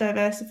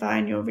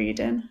diversifying your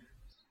reading.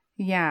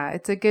 Yeah,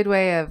 it's a good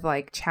way of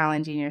like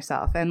challenging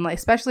yourself. And like,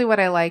 especially what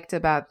I liked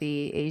about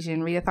the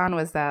Asian readathon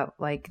was that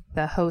like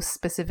the host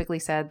specifically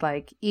said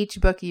like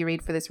each book you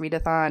read for this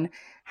readathon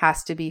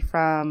has to be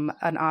from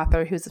an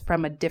author who's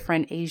from a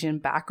different Asian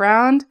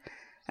background.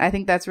 I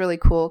think that's really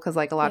cool because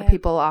like a lot of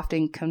people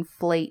often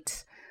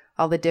conflate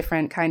all the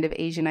different kind of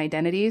Asian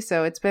identities.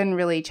 So it's been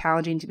really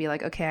challenging to be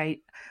like, okay,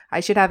 I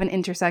should have an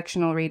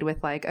intersectional read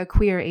with like a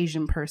queer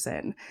Asian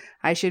person.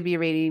 I should be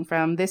reading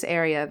from this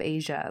area of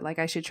Asia. Like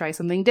I should try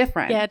something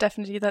different. Yeah,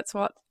 definitely. That's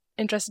what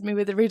interested me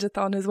with the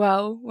readathon as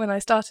well when I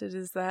started,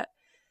 is that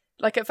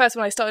like at first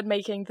when I started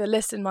making the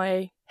list in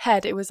my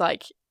head, it was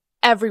like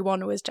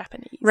everyone was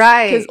Japanese.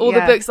 Right. Because all the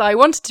books that I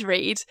wanted to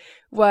read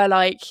were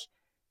like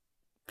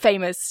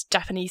famous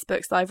Japanese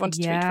books that I've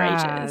wanted to read for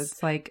ages.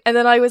 And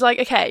then I was like,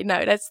 okay,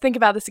 no, let's think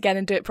about this again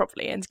and do it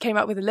properly, and came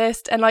up with a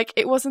list. And like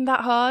it wasn't that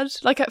hard.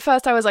 Like at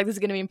first I was like, this is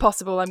going to be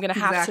impossible. I'm going to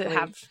have to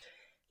have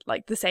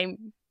like the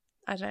same,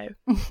 I don't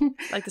know,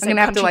 like the same I'm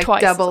going to have to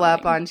like double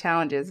up on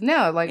challenges.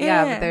 No, like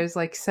but there's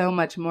like so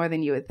much more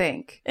than you would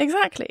think.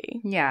 Exactly.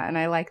 Yeah, and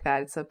I like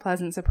that. It's a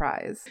pleasant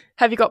surprise.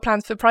 Have you got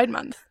plans for Pride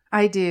Month?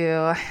 I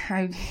do.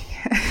 I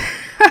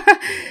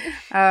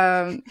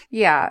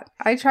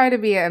try to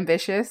be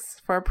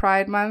ambitious for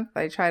Pride Month.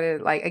 I try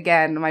to like,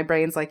 again, my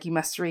brain's like, you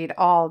must read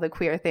all the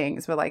queer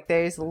things, but like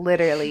there's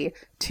literally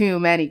too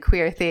many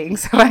queer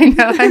things, so I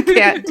know I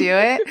can't do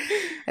it.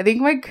 I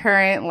think my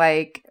current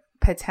like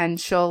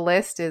potential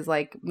list is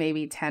like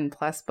maybe 10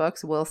 plus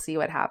books. We'll see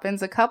what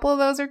happens. A couple of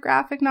those are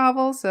graphic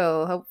novels,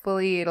 so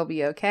hopefully it'll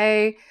be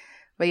okay.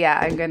 But yeah,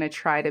 I'm going to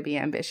try to be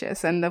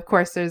ambitious. And of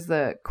course, there's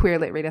the Queer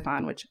Lit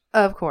Readathon, which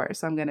of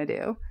course I'm going to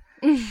do.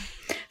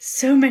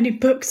 so many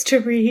books to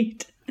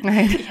read.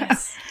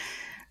 Yes.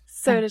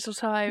 So little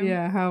time.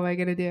 Yeah, how am I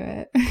going to do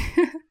it?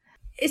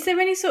 Is there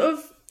any sort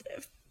of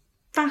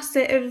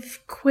facet of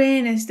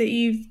queerness that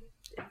you've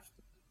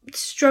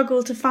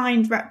struggled to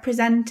find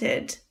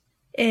represented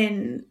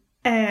in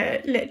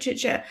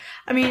literature?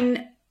 I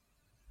mean,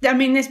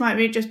 this might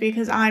be just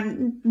because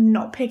I'm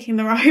not picking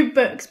the right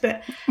books,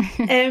 but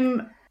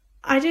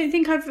I don't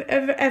think I've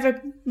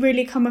ever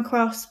really come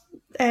across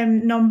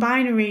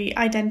non-binary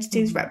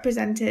identities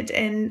represented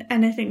in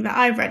anything that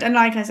I've read. And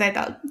like I said,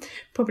 that's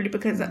probably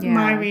because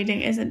my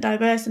reading isn't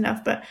diverse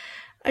enough, but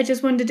I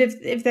just wondered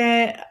if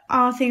there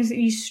are things that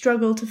you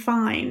struggle to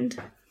find.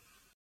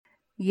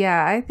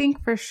 Yeah, I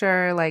think for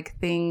sure, like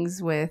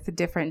things with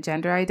different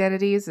gender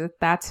identities,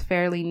 that's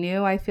fairly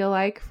new, I feel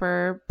like,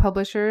 for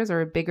publishers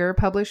or bigger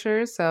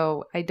publishers.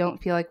 So I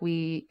don't feel like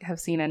we have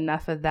seen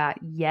enough of that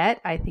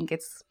yet. I think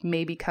it's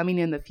maybe coming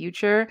in the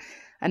future.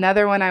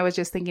 Another one I was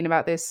just thinking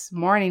about this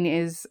morning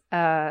is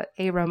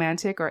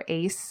aromantic or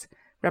ace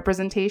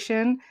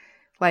representation.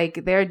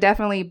 Like there are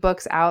definitely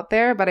books out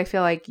there, but I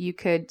feel like you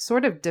could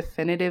sort of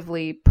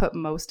definitively put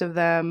most of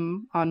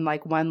them on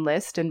like one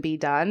list and be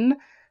done.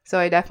 So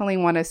I definitely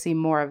want to see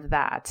more of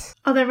that.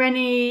 Are there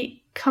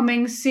any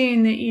coming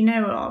soon that you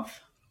know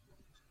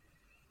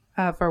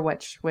of? For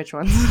which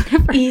ones?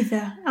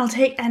 Either. I'll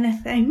take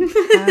anything.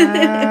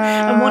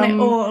 I want it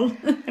all.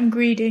 I'm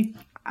greedy.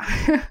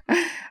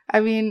 I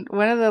mean,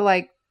 one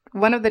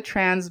of the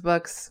trans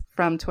books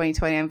from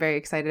 2020 I'm very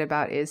excited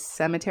about is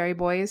Cemetery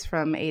Boys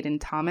from Aiden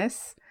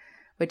Thomas,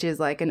 which is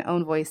like an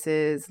Own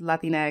Voices,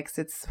 Latinx.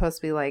 It's supposed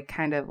to be like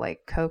kind of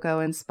like Coco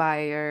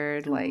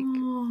inspired, like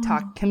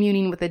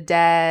communing with the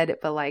dead,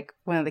 but like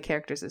one of the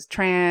characters is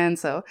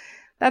trans. So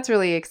that's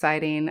really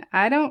exciting.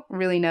 I don't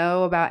really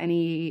know about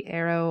any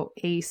Aro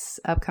Ace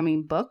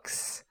upcoming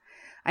books.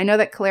 I know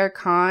that Claire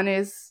Kahn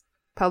is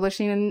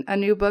publishing a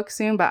new book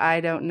soon, but I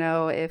don't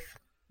know if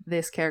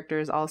this character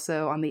is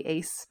also on the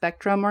Ace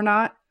spectrum or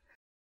not.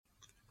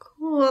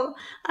 Cool.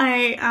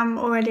 I am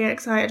already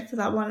excited for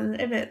that one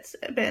if it's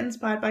a bit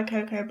inspired by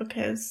Coco,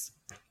 because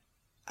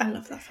I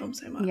love that film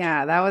so much.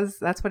 Yeah,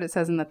 that's what it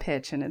says in the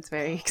pitch, and it's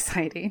very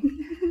exciting.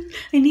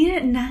 I need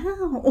it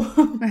now.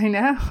 I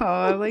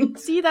know. Like,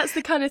 see, that's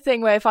the kind of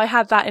thing where if I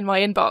had that in my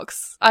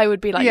inbox, I would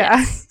be like,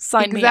 yes,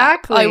 sign me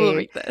up. I will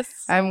read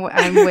this. I'm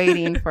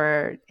waiting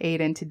for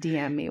Aiden to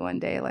DM me one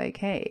day, like,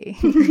 hey,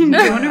 do you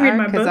want to read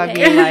my book? Because I'll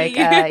be like,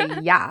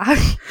 yeah.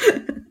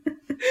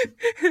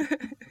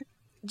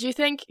 Do you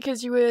think,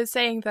 because you were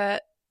saying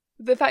that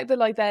the fact that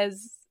like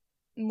there's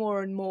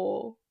more and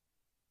more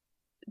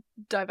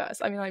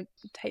diverse, I mean, I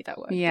hate that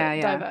word,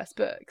 diverse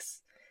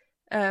books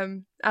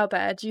out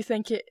there, do you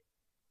think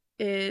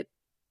it's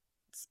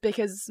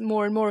because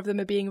more and more of them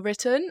are being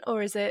written,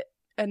 or is it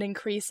an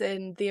increase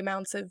in the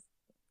amount of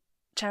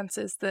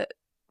chances that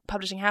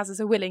publishing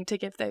houses are willing to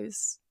give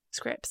those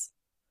scripts?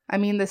 I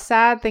mean, the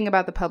sad thing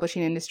about the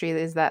publishing industry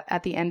is that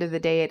at the end of the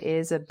day, it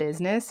is a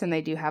business and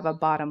they do have a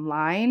bottom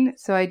line.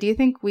 So I do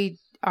think we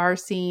are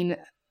seeing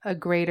a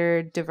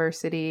greater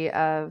diversity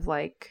of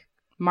like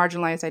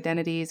marginalized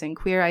identities and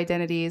queer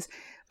identities.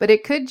 But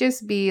it could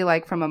just be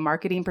like from a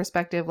marketing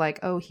perspective, like,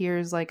 oh,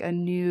 here's like a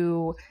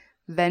new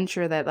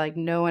venture that like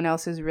no one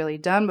else has really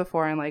done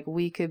before. And like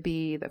we could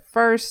be the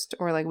first,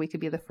 or like we could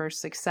be the first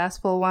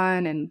successful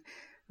one. And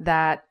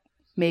that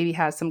maybe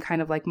has some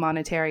kind of like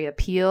monetary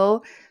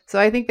appeal. So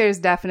I think there's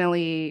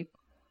definitely,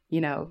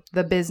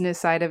 the business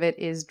side of it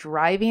is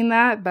driving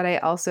that. But I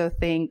also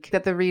think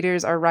that the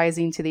readers are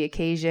rising to the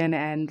occasion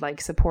and like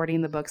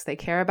supporting the books they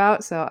care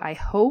about. So I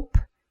hope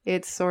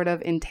it's sort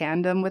of in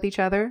tandem with each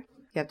other.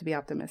 You have to be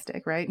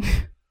optimistic, right?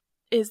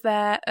 Is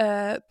there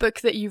a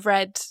book that you've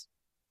read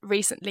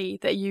recently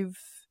that you've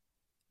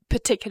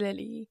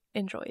particularly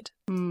enjoyed?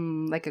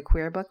 Like a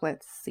queer book?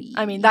 Let's see.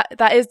 I mean,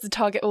 that is the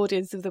target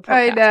audience of the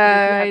podcast.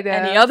 I know.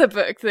 Any other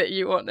book that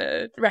you want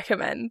to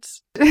recommend?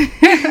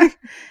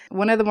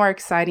 One of the more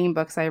exciting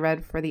books I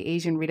read for the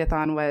Asian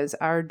Readathon was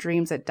Our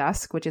Dreams at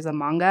Dusk, which is a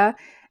manga.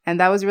 And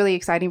that was really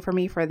exciting for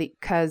me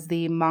because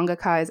the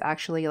mangaka is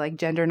actually like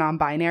gender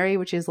non-binary,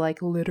 which is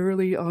like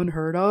literally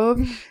unheard of.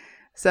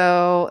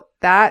 So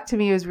that to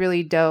me was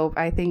really dope.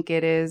 I think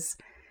it is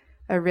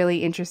a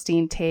really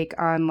interesting take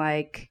on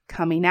like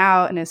coming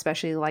out, and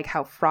especially like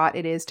how fraught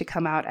it is to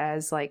come out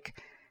as like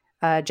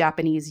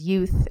Japanese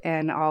youth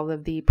and all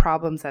of the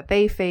problems that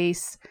they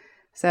face.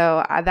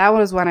 So that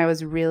was one I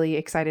was really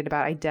excited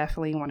about. I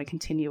definitely want to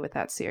continue with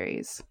that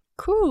series.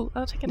 Cool.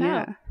 I'll check it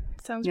out.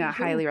 Sounds really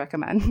cool. Highly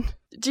recommend.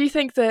 Do you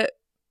think that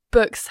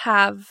books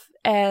have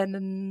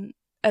an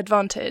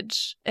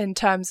advantage in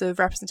terms of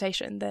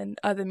representation than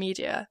other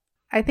media?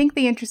 I think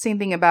the interesting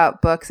thing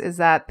about books is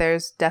that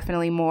there's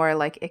definitely more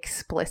like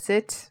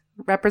explicit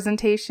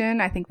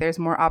representation. I think there's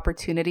more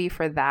opportunity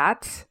for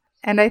that.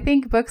 And I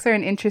think books are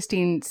an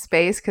interesting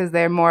space because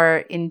they're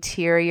more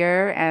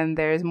interior and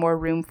there's more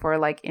room for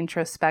like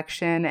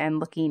introspection and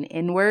looking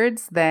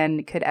inwards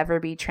than could ever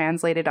be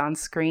translated on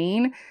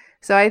screen.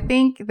 So I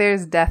think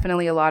there's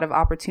definitely a lot of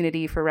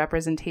opportunity for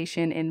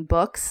representation in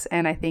books.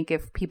 And I think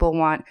if people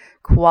want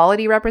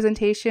quality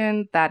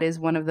representation, that is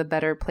one of the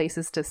better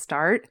places to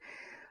start.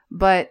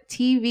 But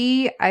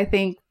TV, I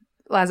think,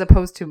 as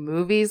opposed to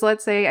movies,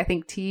 let's say, I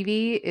think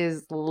TV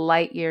is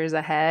light years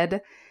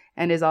ahead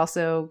and is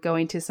also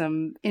going to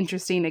some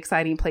interesting,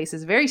 exciting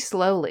places very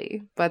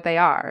slowly, but they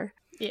are.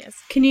 Yes.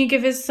 Can you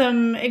give us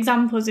some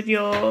examples of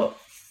your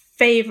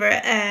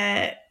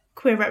favourite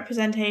queer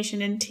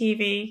representation in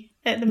TV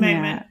at the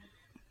moment?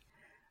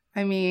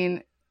 I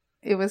mean,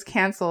 it was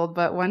cancelled,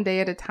 but One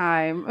Day at a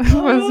Time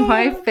was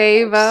my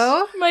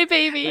favo. My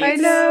baby. I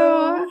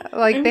know.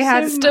 Like they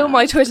had still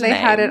my Twitter name. They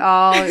had it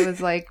all. It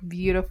was like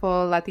beautiful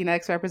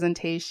Latinx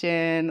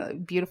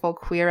representation, beautiful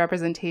queer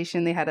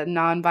representation. They had a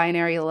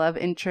non-binary love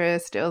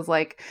interest. It was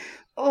like,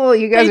 oh,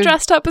 you guys they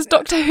dressed up as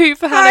Doctor Who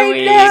for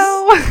Halloween. I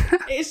know.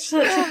 It's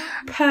such a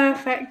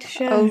perfect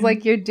show. I was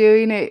like, you're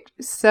doing it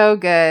so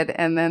good,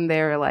 and then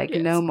they were like,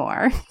 no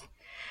more.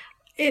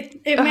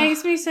 It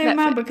makes me so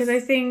mad because I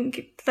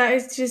think that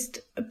is just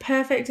a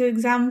perfect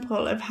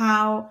example of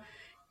how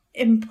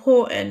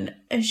important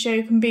a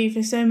show can be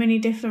for so many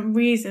different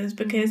reasons,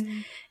 because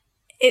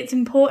it's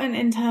important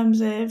in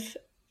terms of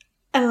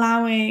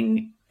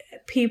allowing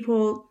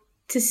people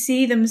to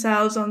see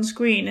themselves on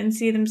screen and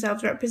see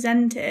themselves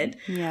represented.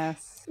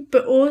 Yes.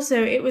 But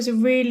also it was a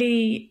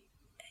really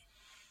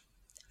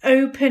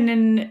open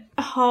and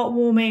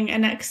heartwarming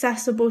and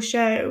accessible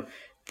show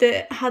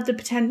that had the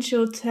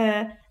potential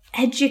to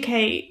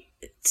educate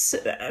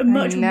a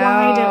much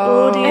wider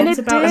audience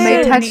about and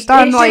they touched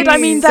on like I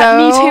mean, that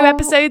Me Too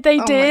episode they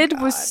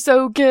did was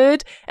so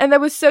good, and there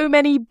were so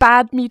many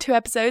bad Me Too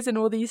episodes in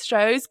all these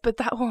shows, but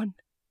that one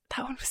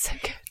was so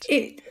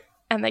good.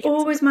 And they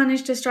always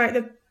managed to strike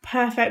the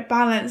perfect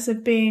balance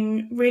of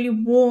being really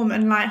warm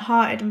and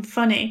lighthearted and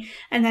funny,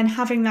 and then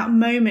having that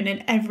moment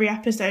in every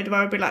episode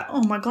where I'd be like,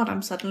 oh my god,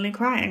 I'm suddenly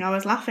crying, I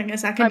was laughing a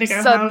second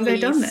ago, how have they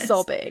done this?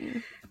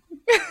 Sobbing.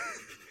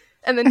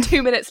 And then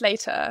 2 minutes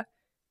later,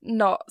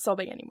 not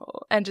sobbing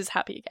anymore and just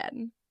happy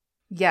again.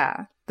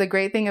 Yeah. The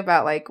great thing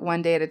about like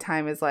One Day at a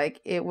Time is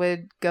like it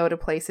would go to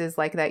places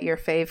like that your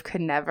fave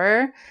could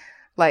never,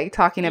 like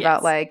talking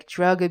about like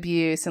drug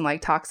abuse and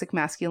like toxic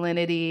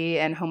masculinity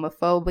and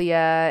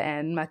homophobia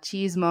and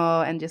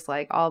machismo and just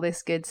like all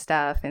this good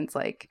stuff. And it's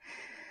like,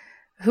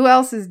 who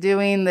else is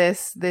doing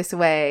this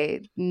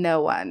way?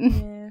 No one.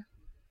 Yeah.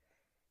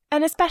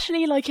 And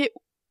especially like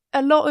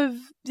a lot of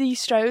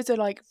these shows are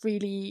like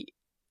really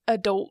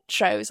adult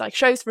shows, like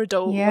shows for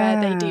adult where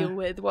they deal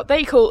with what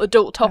they call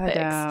adult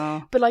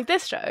topics. But like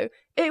this show,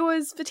 it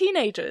was for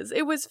teenagers.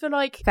 It was for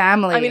like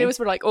family. I mean, it was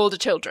for like older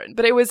children,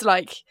 but it was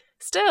like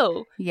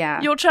still,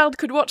 your child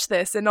could watch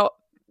this and not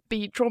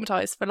be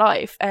traumatized for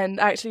life and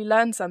actually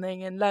learn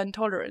something and learn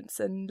tolerance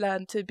and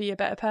learn to be a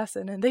better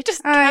person. And they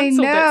just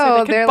cancelled it so they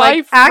could they're buy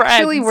like, friends.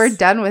 actually, we're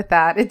done with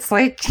that. It's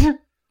like,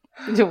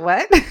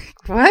 what?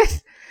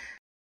 What?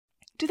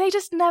 Do they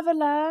just never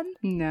learn?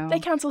 No. They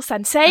cancel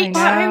Sense8.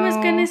 I was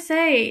going to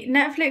say,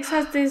 Netflix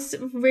has this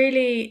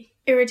really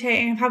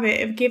irritating habit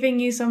of giving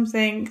you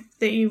something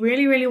that you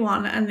really, really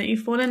want and that you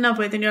fall in love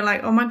with, and you're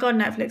like, oh my god,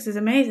 Netflix is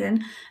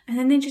amazing, and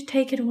then they just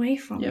take it away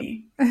from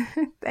you.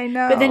 I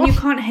know. But then you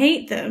can't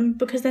hate them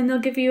because then they'll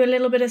give you a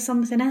little bit of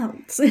something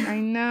else. I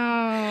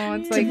know.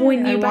 It's like,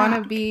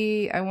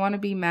 I want to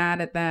be mad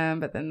at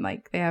them, but then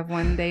like they have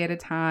One Day at a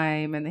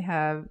Time and they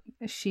have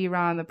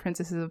She-Ra and the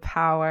Princesses of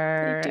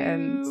Power,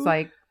 and it's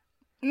like,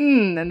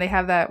 and they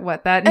have that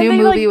new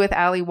movie with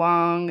Ali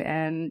Wong,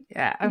 and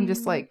I'm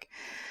just like,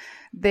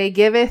 they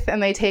giveth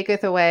and they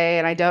taketh away,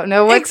 and I don't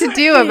know what to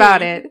do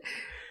about it.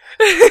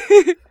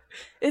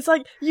 It's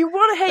like, you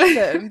want to hate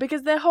them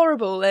because they're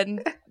horrible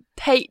and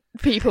hate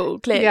people,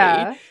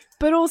 clearly.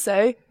 But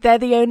also, they're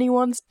the only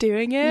ones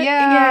doing it.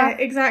 Yeah,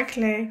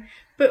 exactly.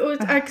 But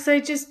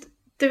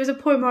there was a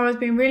point where I was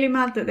being really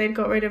mad that they'd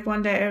got rid of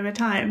One Day at a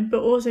Time,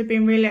 but also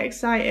being really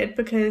excited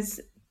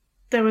because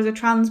there was a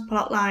trans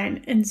plot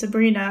line in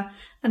Sabrina,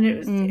 and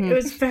it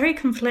was very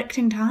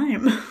conflicting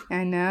time.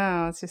 I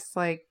know. It's just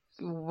like,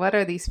 what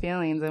are these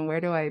feelings and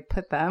where do I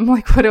put them?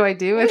 Like, what do I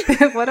do with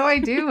this? What do I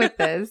do with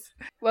this?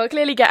 Well,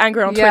 clearly get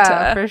angry on Twitter.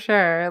 Yeah, for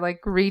sure.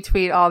 Like,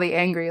 retweet all the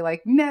angry,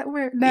 like,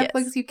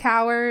 Netflix, you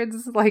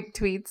cowards, like,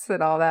 tweets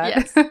and all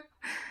that. Yes.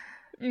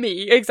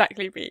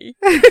 Exactly me.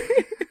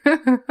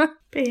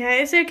 But yeah,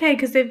 it's okay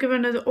because they've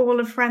given us all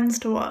of Friends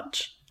to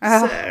watch.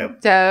 So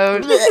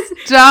don't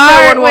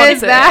start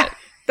with that.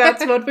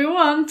 That's what we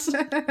want.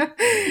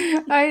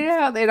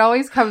 I know. It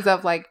always comes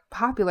up like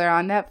popular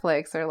on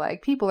Netflix or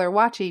like people are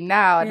watching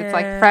now, and it's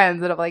like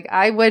Friends, and I'm like,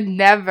 I would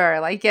never,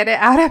 like, get it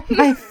out of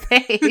my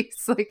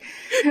face. Like,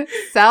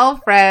 sell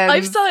Friends.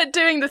 I've started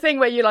doing the thing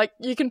where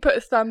you can put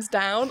a thumbs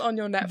down on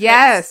your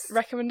Netflix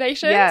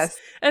recommendations. Yes.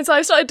 And so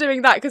I started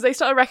doing that because they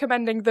started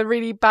recommending the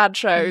really bad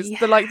shows,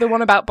 the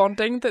one about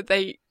bonding that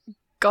they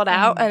got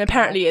out, and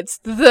apparently it's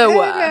the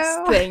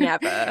worst thing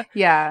ever.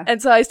 Yeah.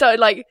 And so I started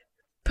like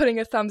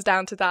putting a thumbs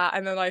down to that,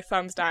 and then I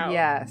thumbs down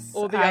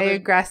all the other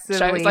aggressively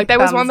shows. Like there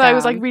was one that I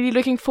was like really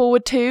looking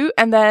forward to,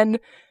 and then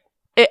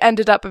it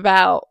ended up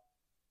about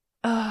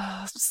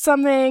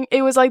something.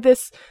 It was like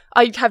this.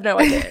 I have no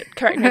idea.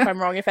 Correct me if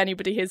I'm wrong, if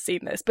anybody has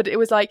seen this, but it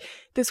was like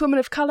this woman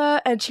of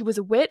color, and she was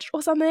a witch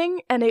or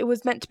something, and it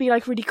was meant to be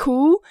like really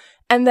cool.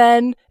 And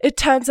then it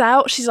turns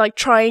out she's like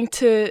trying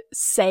to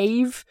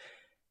save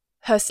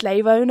her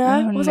slave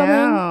owner or something.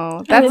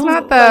 No, that's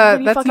not the. Like,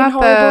 really that's not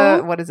horrible.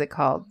 The. What is it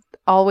called?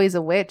 Always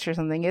a Witch or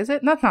something? Is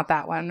it? That's not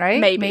that one, right?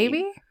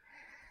 Maybe.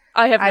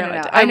 I have no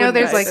idea. I know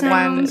there's like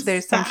one.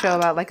 There's some show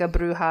about like a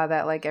bruja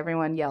that like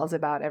everyone yells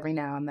about every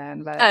now and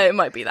then. But it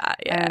might be that.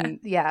 Yeah. And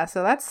yeah.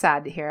 So that's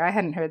sad to hear. I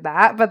hadn't heard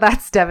that, but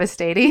that's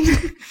devastating.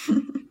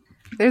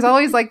 There's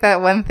always like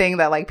that one thing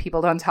that like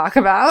people don't talk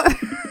about.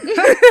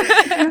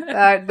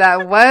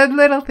 that one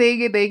little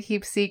thing and they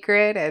keep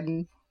secret,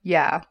 and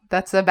yeah,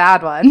 that's a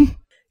bad one.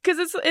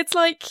 Because it's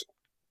like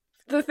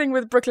the thing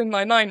with Brooklyn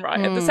Nine-Nine, right?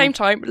 At the same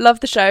time, love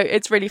the show.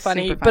 It's really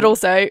funny. But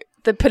also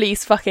the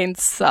police fucking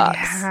sucks.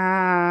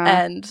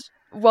 Yeah. And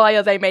why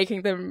are they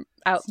making them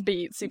out to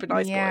be super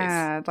nice boys?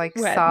 Yeah, like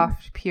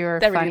soft,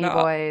 pure, funny really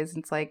boys.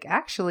 It's like,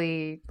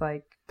 actually,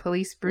 like,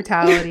 police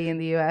brutality in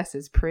the US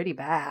is pretty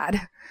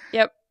bad.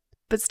 Yep.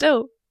 But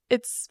still,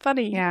 it's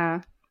funny.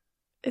 Yeah.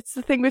 It's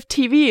the thing with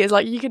TV, is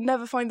like, you can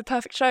never find the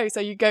perfect show,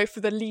 so you go for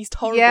the least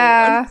horrible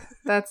one.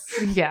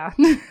 Yeah.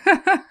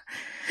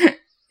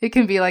 It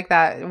can be like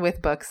that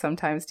with books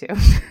sometimes too.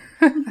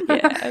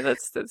 Yeah,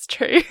 that's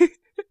true.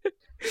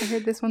 I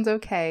heard this one's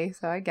okay,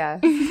 so I guess.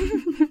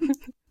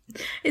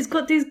 It's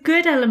got these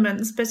good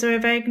elements, but so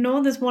if I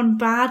ignore this one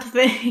bad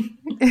thing,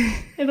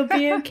 it'll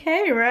be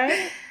okay,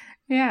 right?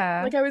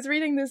 Yeah. Like, I was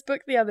reading this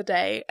book the other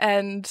day,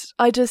 and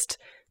I just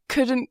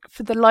couldn't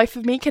for the life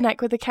of me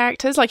connect with the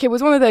characters. Like, it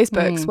was one of those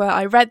books where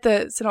I read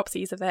the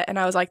synopses of it and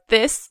I was like,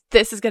 this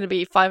is going to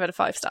be 5 out of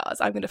 5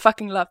 stars. I'm going to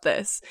fucking love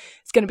this.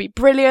 It's going to be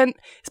brilliant.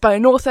 It's by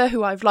an author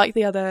who I've liked.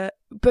 The other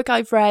book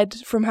I've read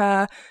from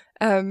her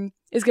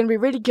is going to be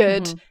really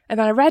good. And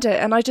then I read it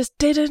and I just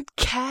didn't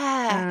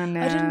care. Oh, no.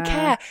 I didn't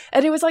care.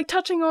 And it was like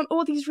touching on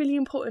all these really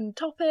important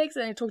topics,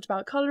 and it talked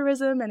about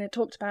colorism, and it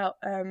talked about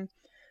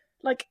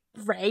like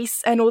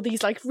race and all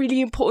these like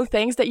really important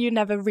things that you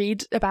never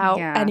read about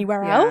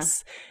anywhere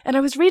else. And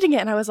I was reading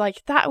it and I was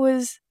like,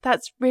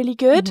 that's really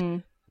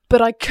good, but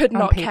I could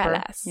not care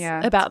less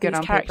about these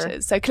characters.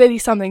 Paper. So clearly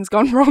something's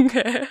gone wrong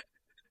here.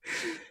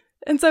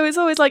 And so it's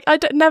always like, I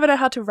never know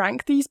how to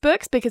rank these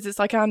books, because it's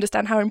like, I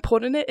understand how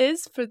important it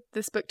is for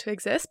this book to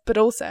exist, but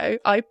also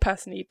I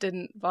personally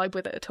didn't vibe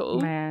with it at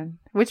all. Man,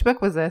 which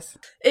book was this?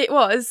 It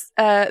was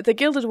The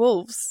Gilded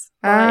Wolves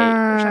by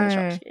Roshani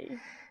Chokshi.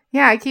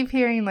 Yeah, I keep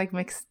hearing like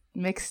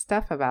mixed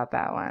stuff about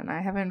that one.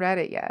 I haven't read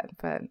it yet,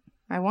 but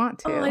I want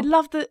to. Oh, I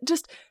love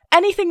just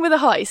anything with a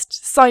heist.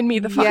 Sign me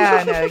the fuck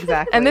up. Yeah, no,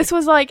 exactly. And this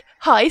was like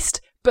heist,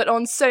 but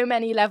on so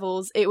many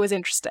levels, it was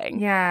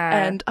interesting. Yeah.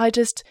 And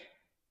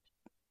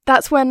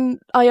that's when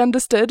I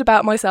understood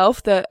about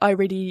myself that I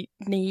really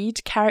need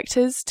to care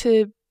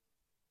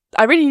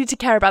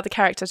about the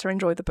character to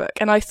enjoy the book.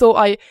 And I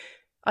thought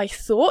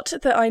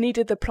that I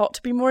needed the plot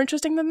to be more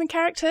interesting than the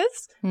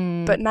characters,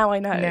 but now I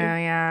know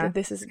that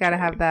this is got to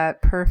have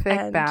that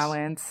perfect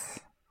balance.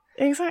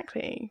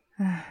 Exactly.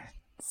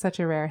 Such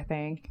a rare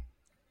thing.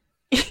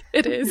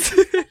 It is.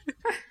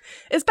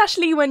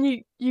 Especially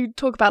when you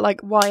talk about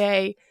like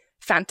YA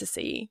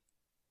fantasy.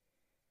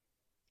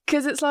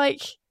 Because it's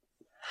like,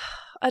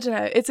 I don't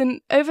know, it's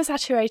an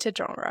oversaturated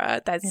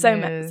genre.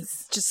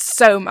 There's just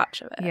so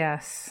much of it.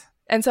 Yes.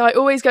 And so I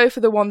always go for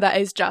the one that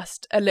is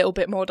just a little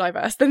bit more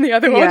diverse than the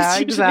other ones. Yeah,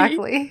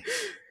 exactly.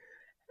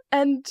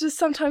 And just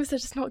sometimes they're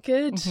just not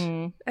good.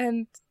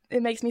 And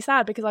it makes me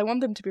sad because I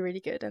want them to be really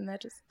good, and they're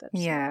just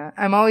yeah.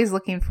 I'm always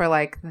looking for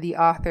like the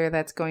author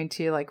that's going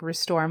to like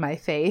restore my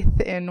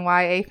faith in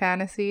YA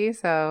fantasy.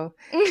 So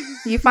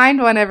you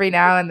find one every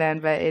now and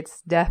then, but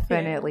it's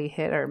definitely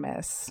hit or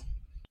miss.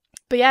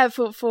 But yeah,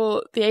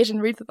 for the Asian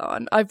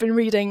Readathon, I've been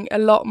reading a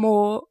lot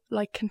more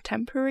like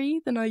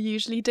contemporary than I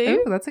usually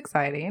do. Ooh, that's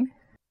exciting.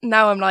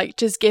 Now I'm like,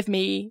 just give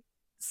me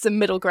some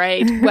middle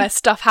grade where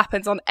stuff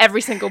happens on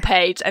every single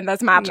page and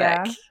there's magic.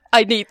 Yeah.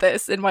 I need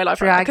this in my life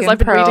because I've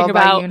been reading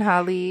about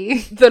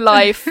the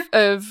life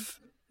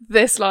of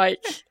this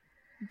like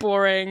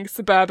boring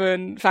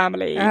suburban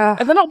family.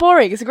 And they're not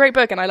boring. It's a great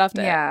book and I loved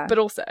it. Yeah. But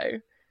also,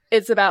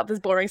 it's about this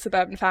boring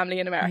suburban family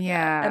in America.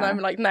 Yeah. And I'm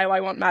like, no,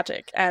 I want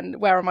magic. And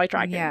where are my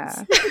dragons?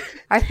 Yeah.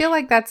 I feel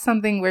like that's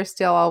something we're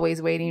still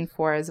always waiting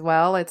for as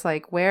well. It's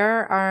like,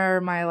 where are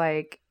my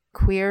like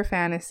queer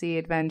fantasy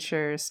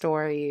adventure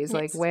stories?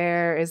 Yes. Like,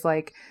 where is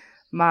like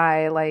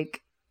my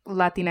like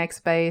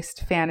Latinx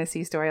based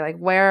fantasy story? Like,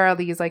 where are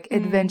these like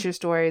adventure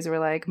stories where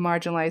like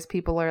marginalized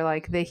people are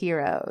like the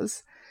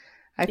heroes?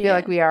 I feel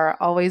like we are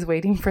always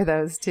waiting for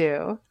those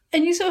too.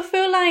 And you sort of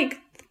feel like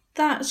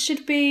that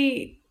should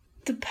be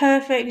the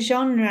perfect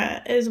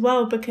genre as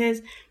well,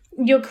 because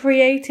you're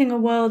creating a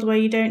world where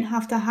you don't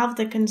have to have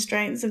the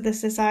constraints of the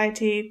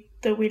society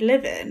that we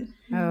live in.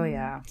 Oh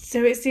yeah.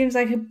 So it seems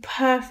like a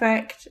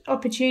perfect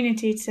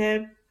opportunity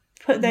to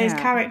put those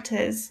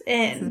characters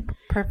in. It's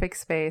a perfect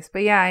space.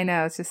 But yeah, I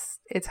know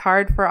it's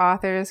hard for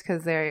authors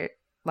because they're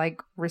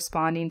like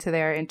responding to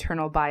their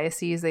internal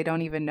biases they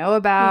don't even know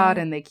about,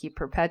 and they keep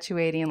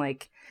perpetuating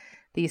like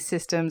these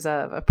systems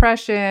of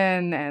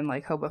oppression and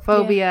like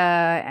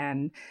homophobia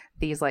and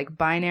these like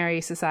binary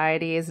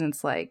societies. And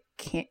it's like,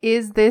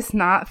 is this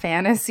not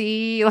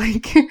fantasy?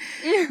 Like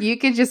you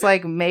could just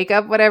like make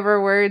up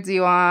whatever words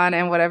you want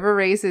and whatever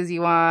races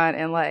you want,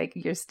 and like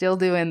you're still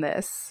doing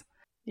this.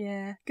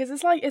 Yeah, because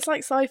it's like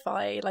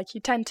sci-fi. Like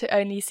you tend to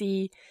only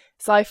see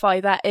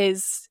sci-fi that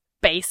is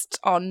based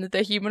on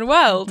the human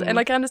world, and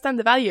like I understand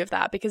the value of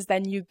that, because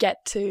then you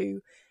get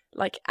to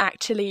like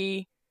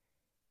actually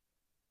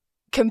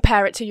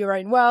compare it to your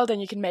own world, and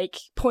you can make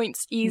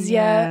points easier.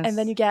 And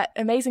then you get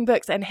amazing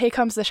books. And here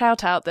comes the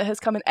shout out that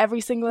has come in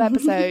every single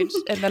episode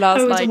in the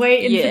last I was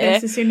waiting for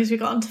this as soon as we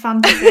got onto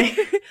fantasy.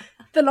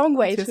 The Long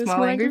Way to a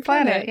Small Angry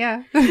Planet.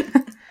 Yeah.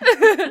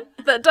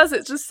 That does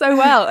it just so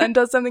well and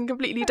does something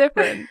completely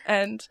different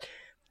and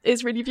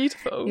is really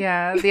beautiful.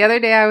 Yeah. The other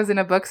day I was in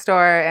a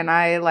bookstore and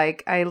I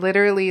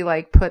literally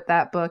like put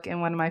that book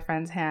in one of my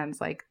friend's hands.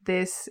 Like,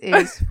 this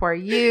is for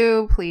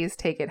you. Please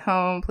take it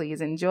home.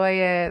 Please enjoy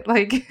it.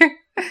 Like,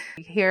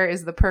 here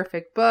is the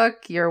perfect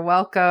book. You're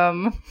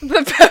welcome.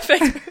 The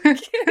perfect book.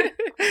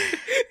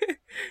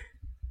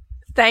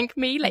 Thank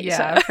me later.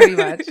 Yeah, pretty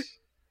much.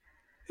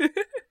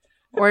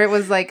 Or it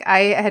was like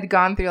I had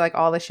gone through like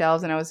all the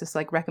shelves and I was just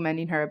like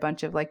recommending her a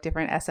bunch of like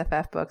different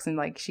SFF books, and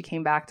like she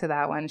came back to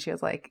that one and she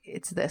was like,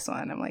 it's this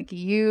one. I'm like,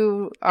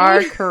 you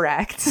are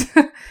correct.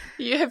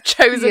 You have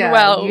chosen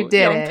well. You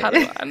did it.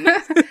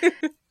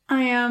 Padawan.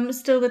 I am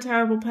still the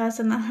terrible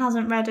person that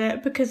hasn't read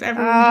it because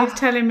everyone keeps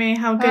telling me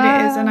how good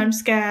it is, and I'm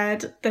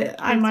scared that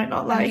I might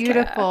not like it.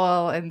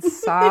 Beautiful and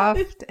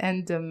soft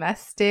and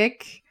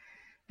domestic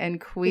and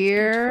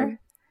queer.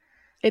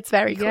 It's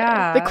very queer.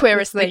 Yeah, the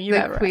queerest thing you've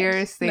ever read. The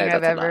queerest thing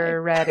I've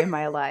ever read in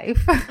my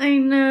life. I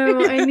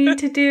know. I need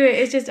to do it.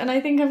 It's just, and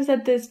I think I've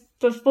said this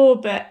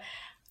before, but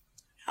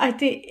I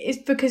think it's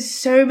because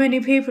so many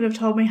people have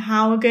told me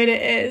how good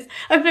it is.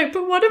 I'm like,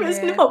 but what if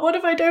it's not? What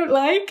if I don't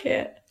like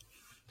it?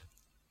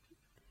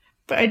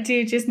 But I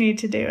do just need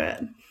to do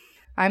it.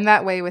 I'm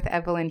that way with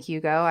Evelyn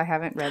Hugo. I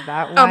haven't read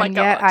that one oh my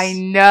God. yet. I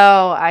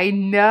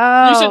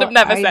know. You should have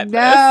never said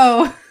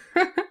this.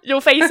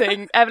 You're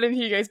facing Evelyn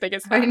Hugo's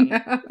biggest fan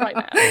right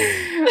now.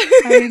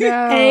 I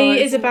know.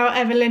 A is about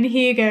Evelyn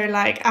Hugo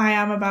like I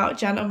am about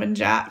Gentleman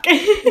Jack.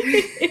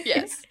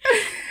 Yes.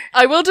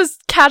 I will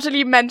just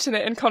casually mention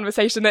it in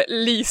conversation at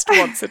least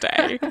once a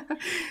day.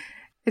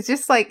 It's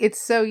just like,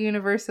 it's so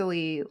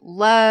universally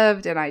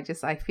loved, and I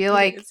feel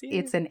like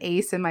it's an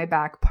ace in my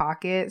back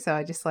pocket. So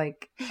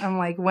I'm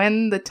like,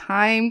 when the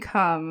time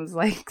comes,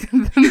 like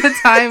the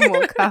time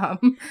will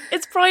come.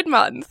 It's Pride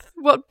Month.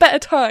 What better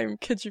time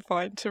could you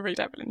find to read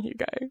Evelyn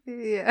Hugo?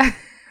 Yeah.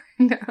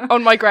 No.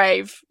 On my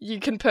grave,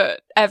 you can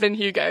put Evelyn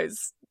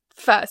Hugo's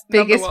first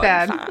biggest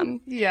fan.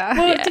 Yeah.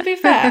 Well, to be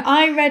fair,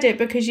 I read it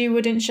because you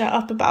wouldn't shut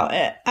up about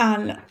it,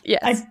 and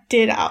I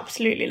did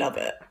absolutely love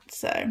it.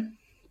 So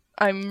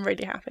I'm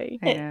really happy.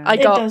 I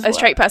got a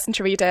straight person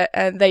to read it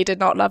and they did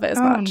not love it as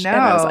much. No.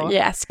 And I was like,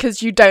 yes,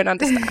 because you don't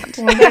understand.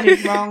 Well, that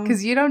is wrong.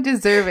 Because you don't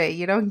deserve it.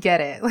 You don't get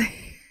it.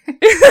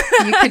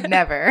 You could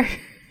never.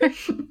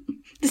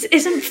 This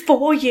isn't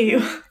for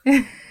you.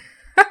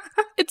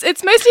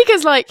 It's mostly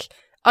because, like,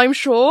 I'm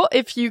sure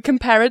if you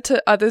compare it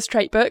to other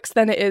straight books,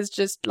 then it is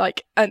just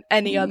like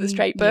any other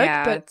straight book.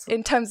 Yeah, but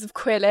in terms of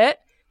queer lit,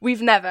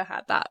 we've never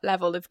had that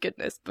level of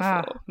goodness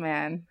before. Oh,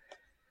 man.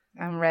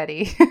 I'm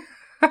ready.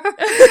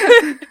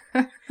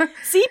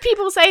 See,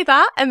 people say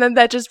that and then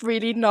they're just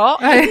really not.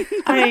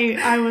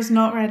 I was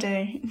not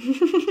ready.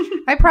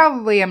 I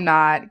probably am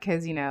not,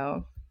 because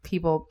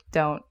people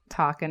don't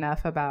talk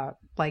enough about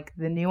like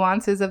the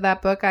nuances of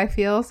that book, I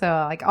feel. So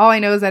like all I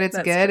know is that it's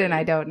good true. And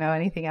I don't know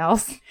anything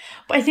else.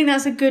 But I think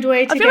that's a good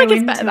way to go like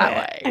into better it. That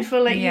way. I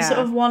feel like you sort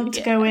of want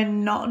to go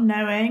in not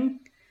knowing.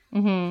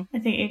 I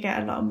think you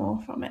get a lot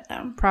more from it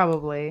then.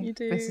 Probably. You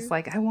do. It's just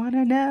like, I want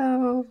to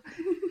know.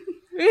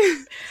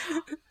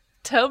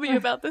 Tell me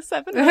about the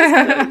 7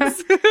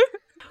 husbands.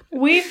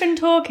 We've been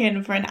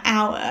talking for an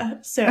hour,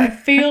 so I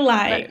feel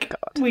like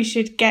we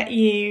should get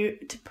you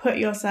to put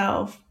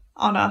yourself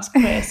on our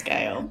queer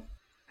scale.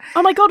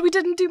 Oh my God, we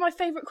didn't do my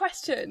favourite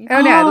question.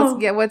 Oh no, let's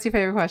get, what's your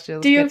favourite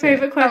question? Do your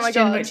favourite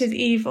question, which is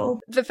evil.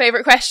 The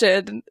favourite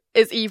question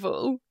is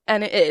evil,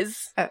 and it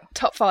is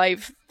top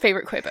 5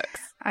 favourite queer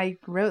books. I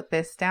wrote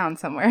this down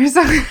somewhere,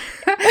 so and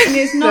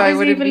it's not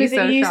as evil as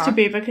it used to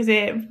be, because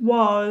it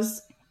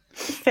was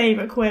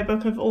favourite queer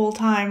book of all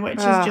time, which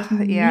is just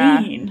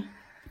mean.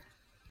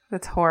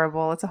 That's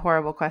horrible. It's a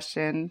horrible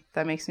question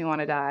that makes me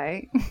want to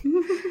die.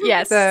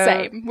 Yes,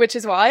 same. Which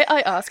is why I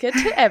ask it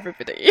to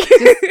everybody.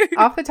 Just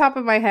off the top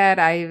of my head,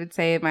 I would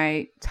say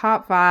my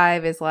top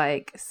 5 is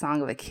like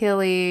Song of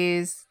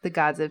Achilles, The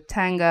Gods of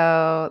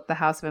Tango, The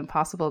House of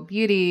Impossible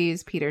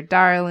Beauties, Peter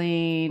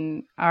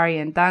Darling, Ari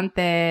and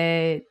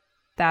Dante.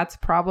 That's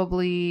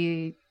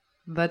probably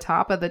the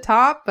top of the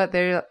top, but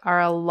there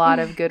are a lot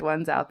of good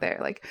ones out there.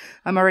 Like,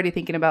 I'm already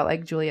thinking about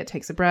like Juliet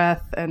Takes a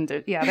Breath, and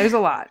there's a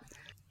lot.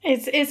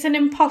 It's an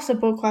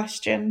impossible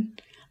question.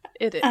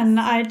 It is. And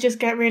I just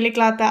get really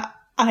glad that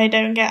I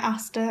don't get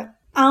asked it.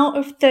 Out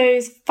of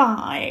those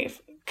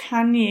 5,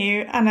 can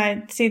you, and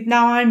I see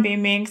now I'm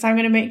being mean because I'm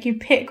going to make you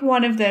pick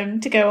one of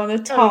them to go on the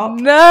top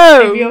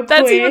of your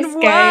that's queer even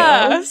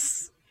scale,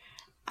 worse.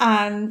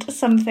 and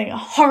something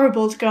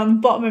horrible to go on the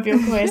bottom of your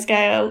queer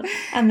scale,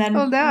 and then...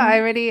 Well, no, I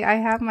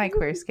have my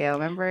queer scale.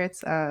 Remember,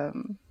 it's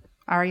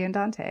Ari and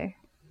Dante.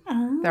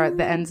 They're at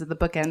the ends of the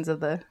bookends of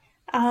the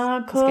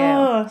of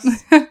course.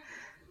 scale.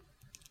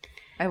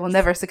 I will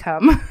never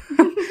succumb.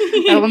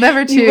 I will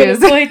never choose. You would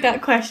avoid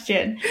that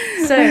question.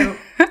 So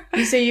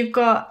you've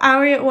got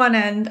Ari at one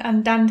end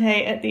and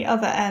Dante at the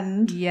other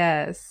end.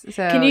 Yes.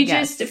 So can you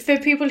just, for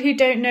people who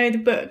don't know the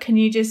book, can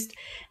you just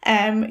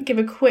give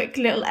a quick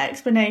little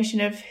explanation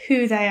of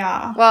who they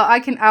are? Well,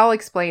 I'll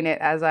explain it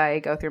as I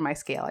go through my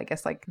scale, I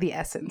guess, like the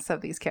essence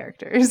of these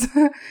characters.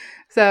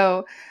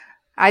 So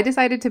I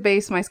decided to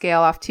base my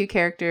scale off 2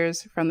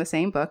 characters from the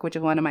same book, which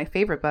is one of my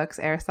favorite books,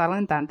 Aristotle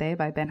and Dante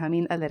by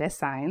Benjamin Alires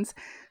Sainz.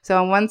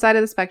 So on one side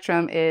of the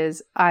spectrum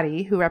is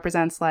Ari, who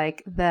represents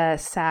like the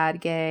sad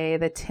gay,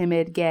 the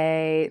timid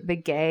gay, the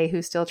gay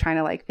who's still trying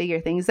to like figure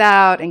things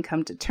out and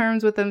come to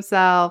terms with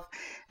himself.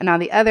 And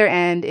on the other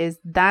end is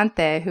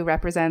Dante, who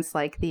represents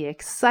like the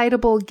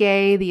excitable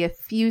gay, the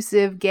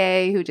effusive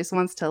gay who just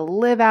wants to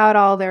live out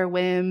all their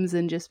whims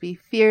and just be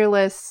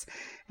fearless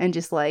and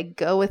just like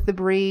go with the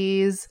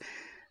breeze.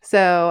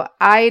 So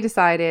I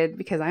decided,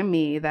 because I'm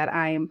me, that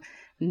I'm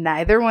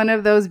neither one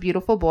of those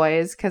beautiful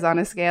boys, because on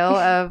a scale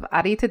of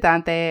Ari to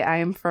Dante, I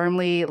am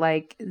firmly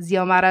like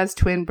Xiomara's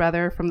twin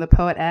brother from the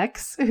Poet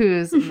X,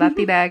 who's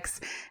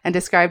Latinx and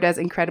described as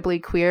incredibly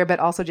queer,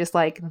 but also just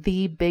like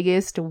the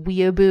biggest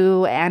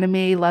weeaboo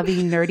anime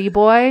loving nerdy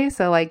boy.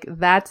 So like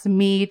that's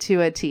me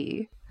to a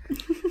T.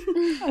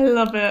 I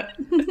love it.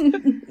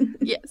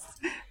 Yes.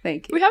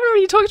 Thank you. We haven't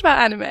really talked about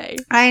anime.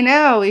 I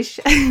know. We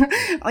should.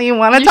 You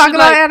want to talk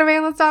about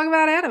anime? Let's talk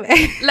about anime.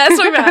 Let's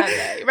talk about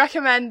anime.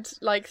 Recommend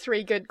like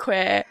 3 good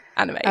queer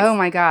animes. Oh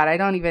my god, I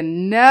don't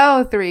even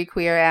know 3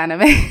 queer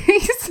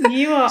animes.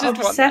 You are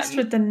obsessed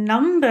with the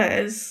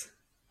numbers.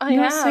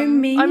 You're am. So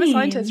mean. I'm a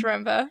scientist,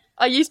 remember?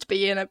 I used to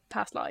be in a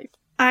past life.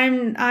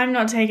 I'm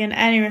not taking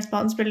any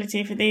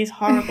responsibility for these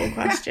horrible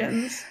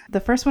questions.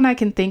 The first one I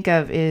can think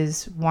of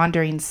is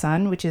Wandering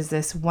Sun, which is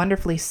this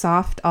wonderfully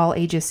soft,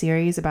 all-ages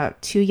series about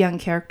 2 young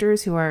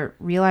characters who are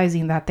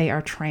realizing that they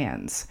are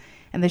trans.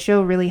 And the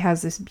show really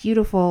has this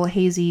beautiful,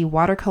 hazy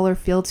watercolor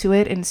feel to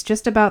it, and it's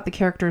just about the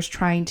characters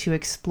trying to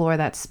explore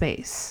that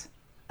space.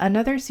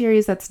 Another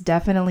series that's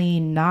definitely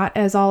not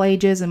as all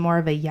ages and more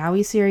of a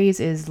yaoi series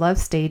is Love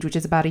Stage, which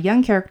is about a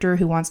young character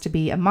who wants to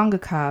be a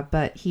mangaka,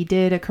 but he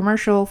did a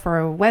commercial for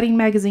a wedding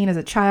magazine as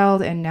a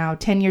child, and now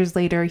 10 years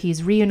later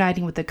he's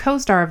reuniting with the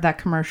co-star of that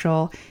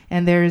commercial,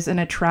 and there's an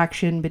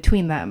attraction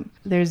between them.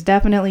 There's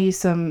definitely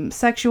some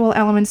sexual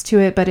elements to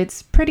it, but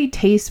it's pretty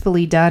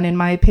tastefully done in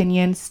my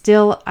opinion.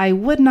 Still, I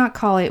would not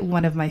call it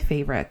one of my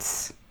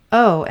favorites.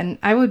 Oh, and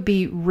I would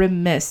be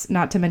remiss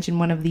not to mention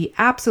one of the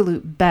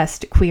absolute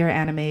best queer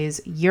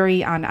animes,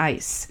 Yuri on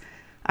Ice.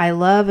 I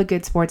love a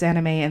good sports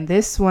anime, and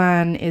this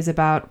one is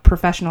about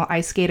professional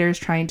ice skaters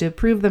trying to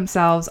prove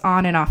themselves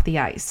on and off the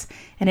ice.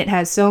 And it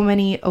has so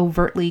many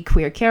overtly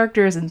queer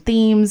characters and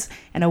themes,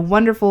 and a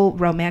wonderful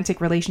romantic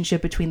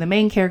relationship between the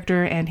main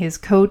character and his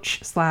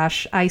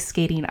coach/ice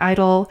skating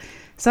idol.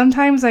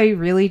 Sometimes I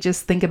really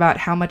just think about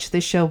how much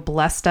this show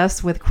blessed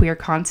us with queer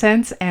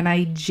content, and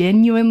I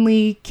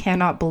genuinely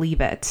cannot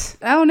believe it.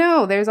 Oh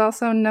no, there's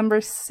also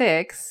number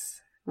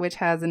 6, which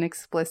has an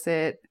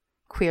explicit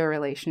queer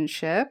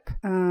relationship.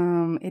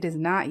 It is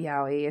not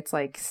yaoi. It's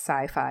like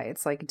sci-fi.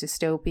 It's like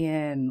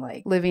dystopian,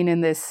 like living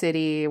in this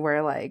city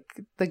where like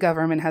the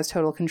government has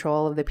total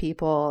control of the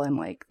people, and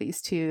like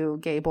these 2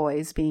 gay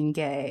boys being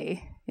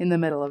gay in the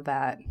middle of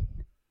that.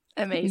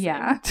 Amazing.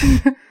 Yeah.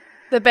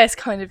 The best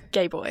kind of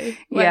gay boy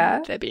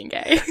when they're being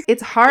gay.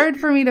 It's hard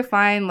for me to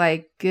find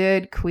like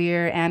good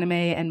queer anime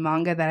and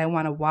manga that I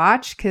want to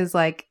watch, because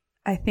like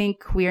I think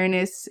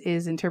queerness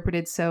is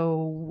interpreted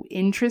so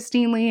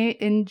interestingly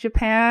in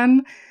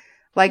Japan.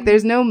 Like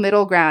there's no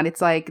middle ground. It's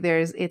like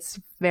it's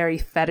very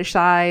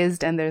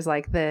fetishized, and there's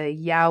like the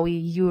yaoi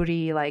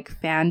yuri like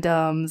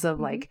fandoms of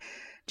like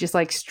just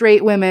like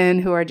straight women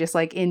who are just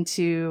like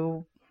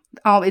into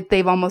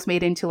they've almost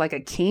made into like a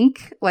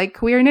kink like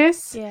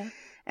queerness. Yeah.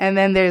 And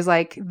then there's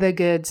like the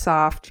good,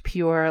 soft,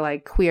 pure,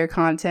 like queer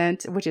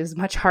content, which is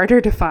much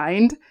harder to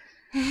find.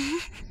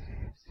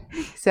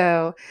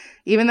 So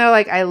even though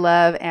like I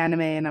love anime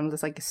and I'm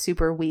just like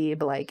super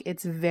weeb, like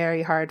it's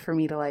very hard for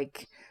me to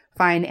like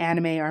find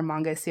anime or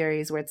manga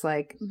series where it's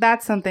like,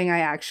 that's something I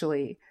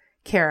actually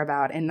care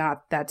about and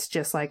not that's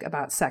just like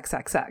about sex.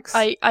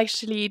 I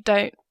actually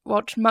don't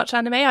watch much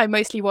anime. I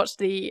mostly watch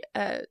the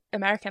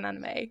American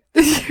anime.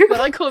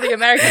 What I call the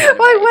American anime.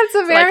 What's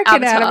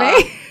American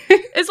anime?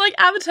 It's like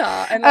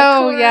Avatar and like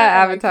Korra,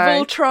 Avatar. And,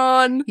 like,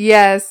 Voltron.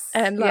 Yes.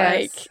 And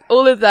like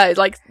all of those,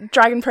 like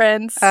Dragon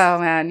Prince. Oh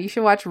man, you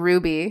should watch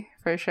RWBY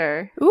for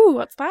sure. Ooh,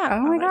 what's that?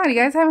 Oh my god, you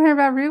guys haven't heard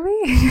about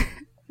RWBY?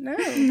 No.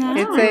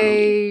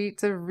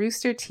 It's a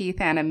Rooster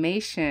Teeth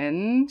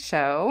animation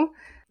show.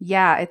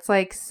 Yeah, it's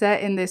like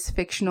set in this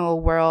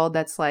fictional world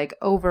that's like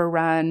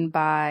overrun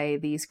by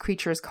these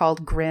creatures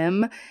called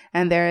Grimm.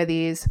 And there are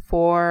these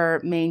 4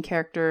 main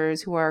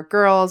characters who are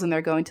girls, and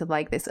they're going to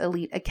like this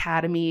elite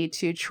academy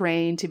to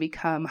train to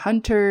become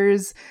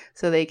hunters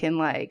so they can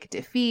like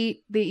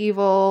defeat the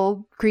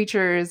evil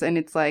creatures. And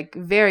it's like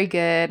very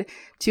good.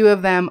 2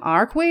 of them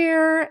are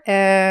queer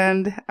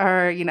and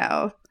are, you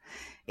know,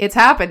 it's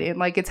happening.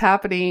 Like it's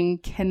happening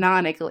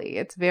canonically.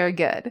 It's very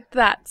good.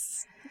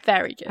 That's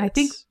very good. I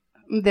think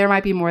there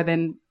might be more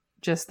than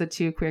just the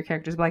 2 queer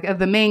characters, but like of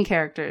the main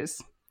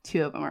characters,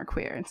 2 of them are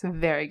queer. It's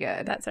very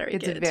good. That's very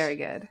good. It's very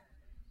good.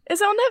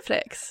 Is it on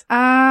Netflix?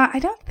 I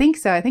don't think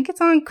so. I think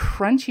it's on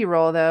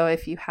Crunchyroll though,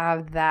 if you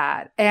have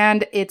that.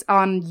 And it's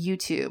on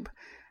YouTube.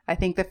 I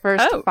think the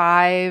first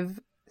 5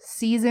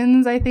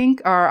 seasons, I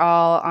think, are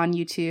all on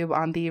YouTube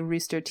on the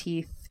Rooster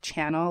Teeth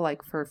channel,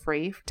 like for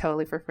free,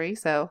 totally for free.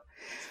 So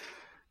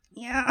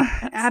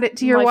yeah, add it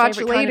to your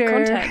watch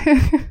later.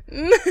 Kind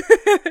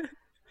of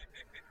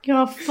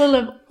You're full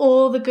of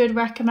all the good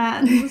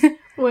recommends,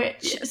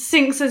 which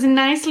syncs us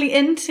nicely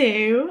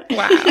into.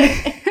 Wow.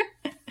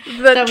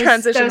 The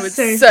transition was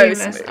so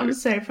smooth. I'm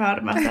so proud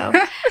of myself.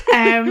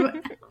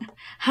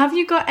 Have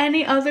you got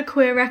any other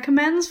queer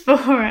recommends for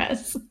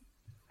us?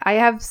 I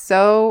have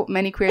so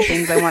many queer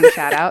things I want to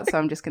shout out, so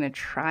I'm just going to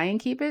try and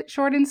keep it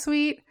short and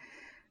sweet.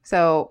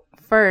 So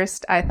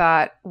first, I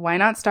thought, why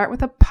not start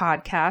with a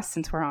podcast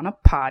since we're on a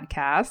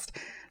podcast?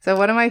 So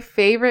one of my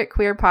favorite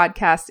queer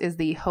podcasts is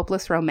The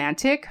Hopeless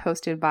Romantic,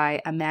 hosted by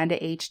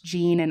Amanda H.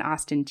 Jean and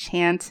Austin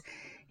Chant.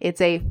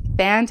 It's a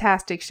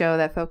fantastic show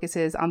that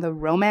focuses on the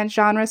romance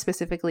genre,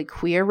 specifically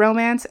queer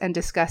romance, and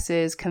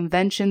discusses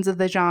conventions of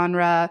the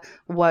genre,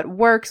 what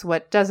works,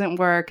 what doesn't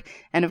work,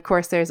 and of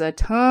course there's a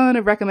ton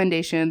of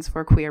recommendations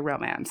for queer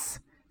romance.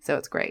 So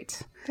it's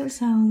great. That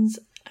sounds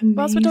amazing.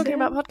 Whilst we're talking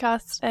about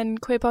podcasts and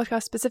queer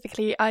podcasts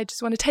specifically, I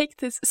just want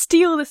to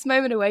steal this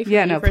moment away from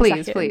you for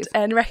a second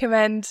and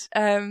recommend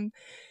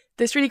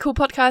this really cool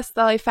podcast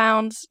that I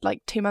found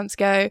like 2 months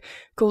ago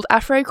called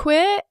Afro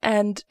Queer,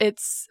 and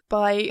it's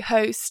by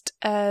host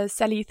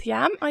Sally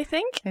Thiam, I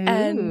think. Ooh.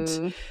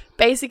 And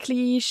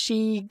basically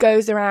she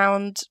goes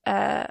around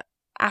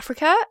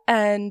Africa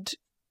and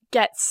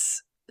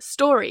gets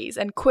stories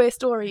and queer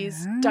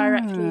stories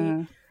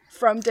directly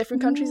from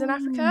different countries in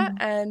Africa,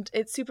 and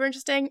it's super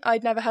interesting.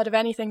 I'd never heard of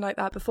anything like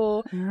that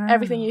before.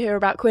 Everything you hear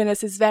about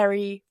queerness is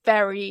very,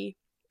 very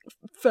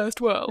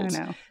first world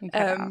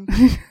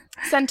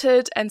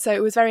centered, and so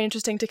it was very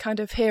interesting to kind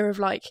of hear of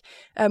like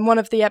one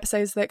of the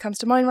episodes that comes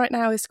to mind right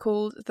now is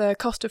called The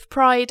Cost of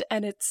Pride,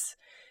 and it's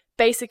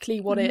basically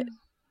what it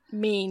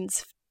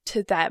means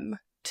to them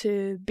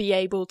to be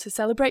able to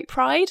celebrate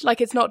Pride.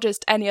 Like it's not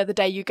just any other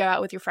day you go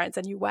out with your friends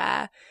and you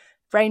wear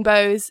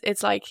rainbows.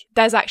 It's like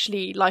there's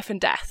actually life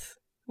and death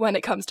when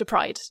it comes to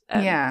Pride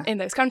in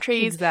those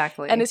countries.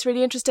 Exactly. And it's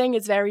really interesting.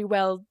 It's very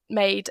well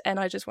made, and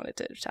I just wanted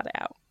to shout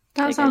it out.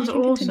 That sounds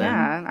awesome.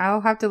 Yeah,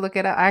 I'll have to look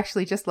it up. I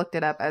actually just looked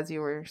it up as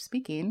you were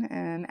speaking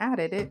and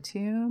added it to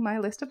my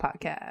list of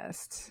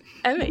podcasts.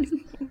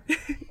 Amazing.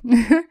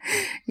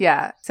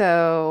 Yeah,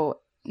 so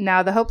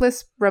now The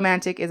Hopeless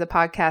Romantic is a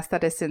podcast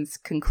that has since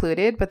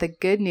concluded, but the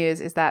good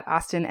news is that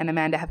Austin and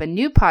Amanda have a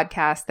new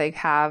podcast they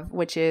have,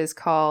 which is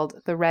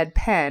called The Red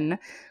Pen,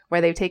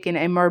 where they've taken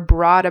a more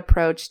broad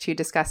approach to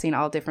discussing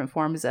all different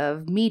forms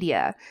of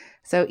media.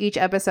 So each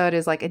episode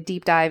is like a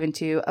deep dive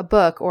into a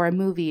book or a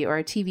movie or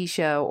a TV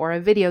show or a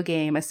video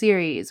game, a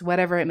series,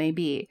 whatever it may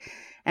be.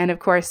 And of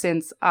course,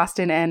 since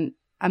Austin and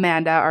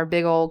Amanda are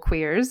big old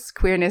queers,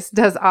 queerness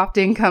does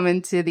often come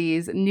into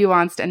these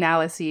nuanced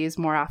analyses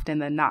more often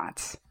than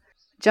not.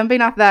 Jumping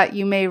off that,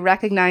 you may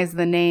recognize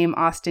the name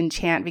Austin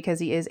Chant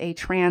because he is a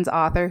trans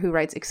author who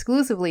writes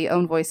exclusively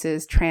Own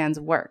Voices trans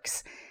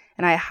works.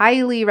 And I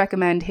highly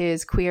recommend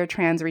his queer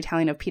trans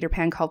retelling of Peter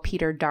Pan called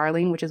Peter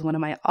Darling, which is one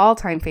of my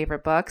all-time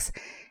favorite books.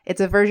 It's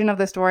a version of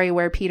the story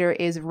where Peter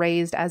is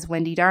raised as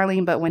Wendy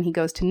Darling, but when he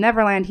goes to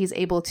Neverland, he's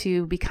able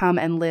to become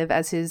and live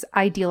as his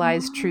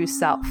idealized true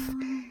self.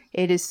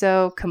 It is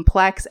so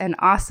complex and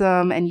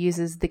awesome and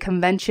uses the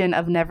convention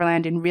of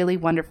Neverland in really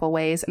wonderful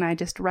ways, and I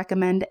just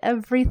recommend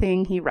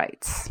everything he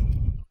writes.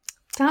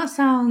 That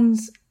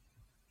sounds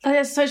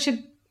like such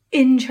an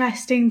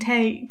interesting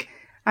take.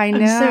 I know.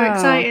 I'm so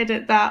excited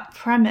at that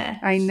premise.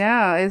 I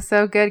know. It's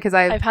so good because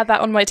I've had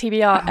that on my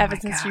TBR ever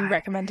since you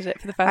recommended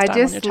it for the first time on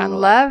your channel. I just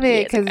love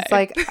it because it's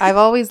like I've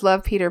always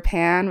loved Peter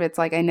Pan, but it's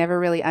like I never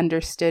really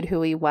understood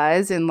who he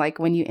was. And like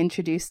when you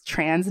introduce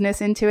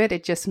transness into it,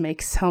 it just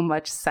makes so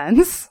much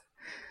sense.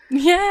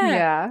 Yeah.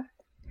 Yeah.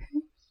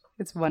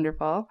 It's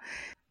wonderful.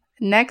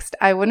 Next,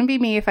 I wouldn't be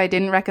me if I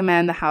didn't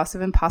recommend The House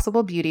of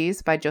Impossible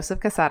Beauties by Joseph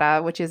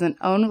Quesada, which is an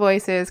Own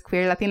Voices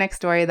queer Latinx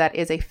story that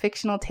is a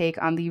fictional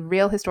take on the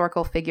real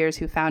historical figures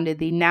who founded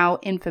the now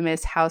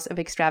infamous House of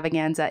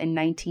Extravaganza in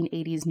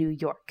 1980s New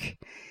York.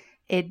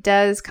 It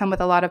does come with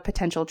a lot of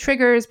potential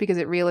triggers because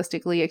it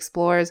realistically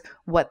explores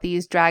what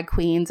these drag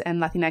queens and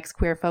Latinx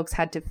queer folks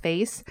had to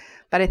face.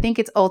 But I think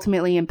it's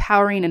ultimately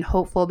empowering and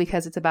hopeful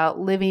because it's about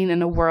living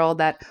in a world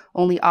that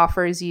only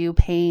offers you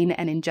pain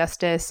and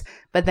injustice,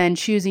 but then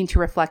choosing to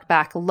reflect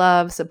back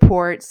love,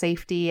 support,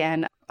 safety,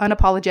 and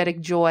unapologetic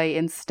joy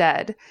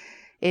instead.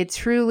 It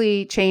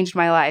truly changed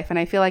my life. And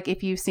I feel like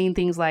if you've seen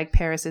things like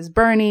Paris is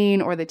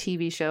Burning or the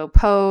TV show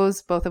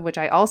Pose, both of which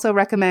I also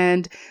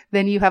recommend,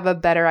 then you have a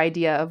better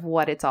idea of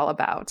what it's all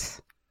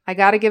about. I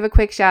got to give a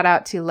quick shout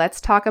out to Let's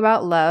Talk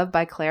About Love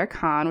by Claire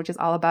Kahn, which is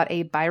all about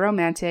a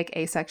biromantic,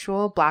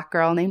 asexual Black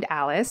girl named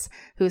Alice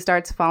who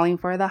starts falling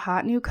for the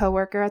hot new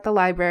coworker at the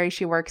library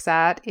she works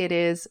at. It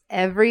is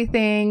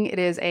everything. It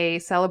is a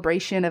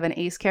celebration of an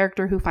ace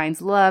character who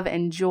finds love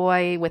and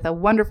joy with a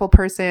wonderful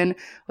person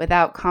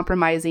without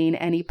compromising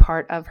any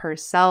part of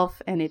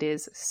herself, and it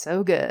is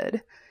so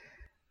good.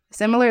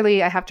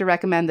 Similarly, I have to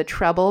recommend The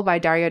Trouble by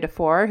Daria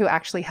Dufour, who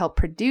actually helped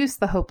produce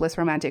the Hopeless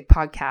Romantic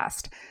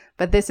podcast.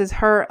 But this is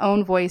her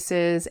own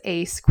voice's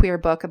ace queer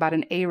book about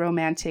an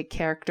aromantic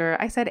character.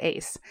 I said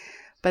ace.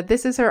 But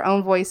this is her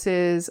own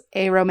voice's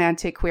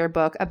aromantic queer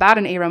book about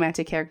an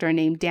aromantic character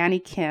named Danny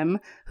Kim,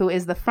 who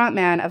is the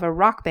frontman of a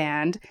rock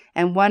band.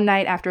 And one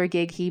night after a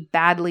gig, he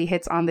badly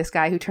hits on this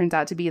guy who turns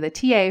out to be the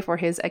TA for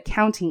his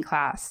accounting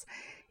class.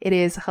 It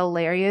is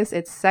hilarious.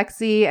 It's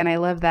sexy. And I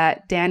love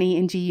that Danny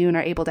and Ji-yoon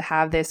are able to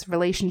have this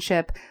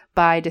relationship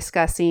by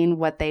discussing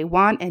what they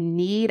want and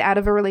need out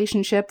of a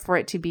relationship for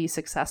it to be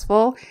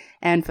successful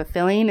and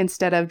fulfilling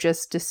instead of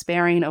just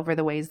despairing over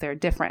the ways they're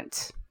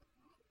different.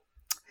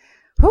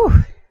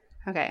 Whew.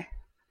 Okay.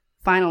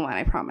 Final one,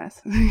 I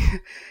promise.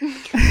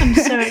 I'm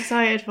so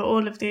excited for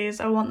all of these.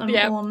 I want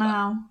them all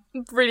now.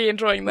 I'm really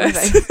enjoying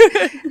this.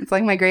 It's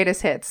like my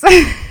greatest hits.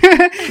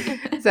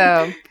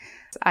 So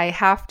I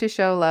have to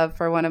show love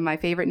for one of my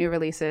favorite new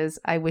releases,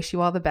 I Wish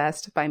You All the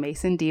Best by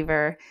Mason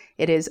Deaver.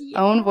 It is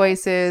own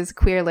voices,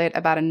 queer lit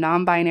about a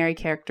non-binary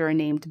character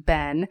named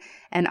Ben.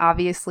 And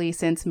obviously,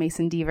 since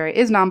Mason Deaver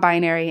is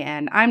non-binary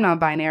and I'm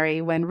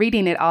non-binary, when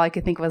reading it, all I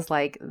could think was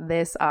like,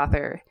 this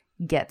author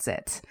gets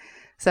it.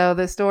 So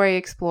the story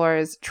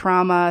explores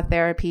trauma,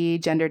 therapy,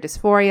 gender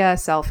dysphoria,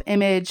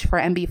 self-image for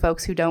MB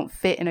folks who don't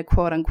fit in a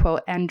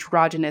quote-unquote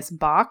androgynous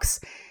box.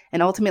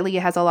 And ultimately,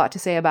 it has a lot to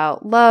say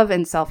about love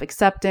and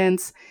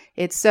self-acceptance.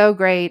 It's so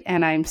great,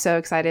 and I'm so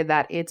excited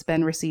that it's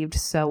been received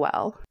so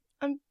well.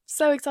 I'm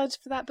so excited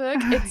for that book.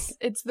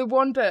 It's the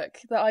one book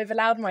that I've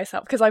allowed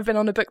myself, because I've been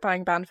on a book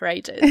buying ban for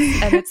ages,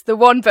 and it's the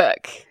one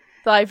book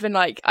that I've been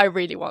like, I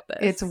really want this.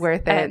 It's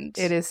worth it. And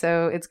it's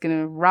going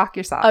to rock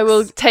your socks. I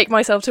will take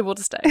myself to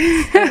Waterstones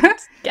and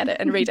get it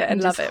and read it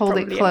and love it. Hold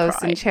it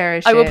close and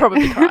cherish it. I will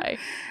probably cry.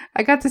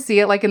 I got to see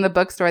it like in the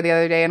bookstore the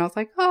other day and I was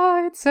like,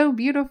 oh, it's so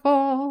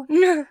beautiful.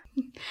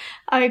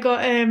 I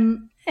got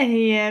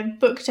a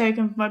book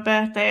token for my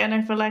birthday and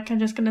I feel like I'm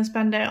just going to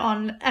spend it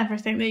on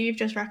everything that you've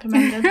just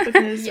recommended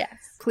because yes,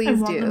 please I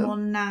want do. them all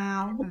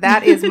now.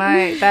 That is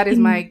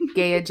my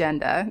gay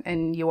agenda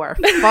and you are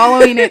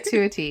following it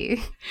to a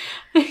T.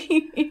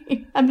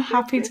 I'm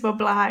happy to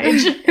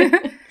oblige.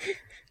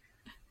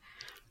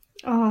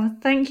 Oh,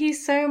 thank you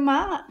so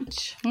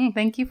much.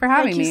 Thank you for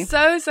having me.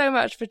 Thank you so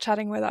much for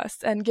chatting with us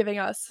and giving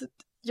us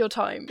your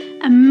time.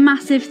 A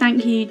massive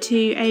thank you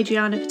to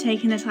Adriana for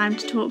taking the time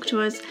to talk to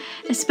us,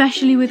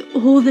 especially with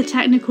all the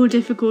technical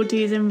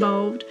difficulties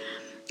involved.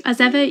 As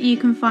ever, you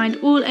can find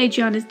all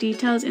Adriana's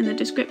details in the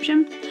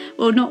description.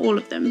 Well, not all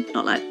of them,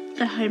 not like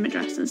their home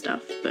address and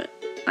stuff, but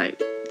like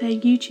their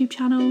YouTube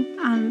channel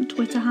and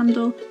Twitter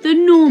handle, the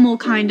normal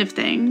kind of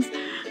things.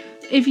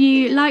 If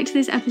you liked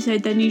this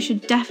episode, then you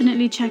should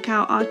definitely check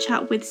out our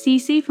chat with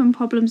Cece from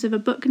Problems of a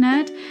Book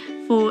Nerd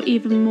for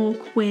even more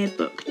queer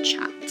book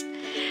chat.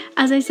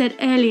 As I said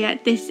earlier,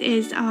 this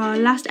is our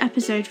last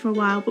episode for a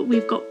while, but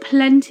we've got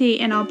plenty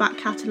in our back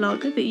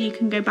catalogue that you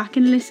can go back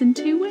and listen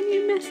to when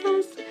you miss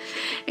us,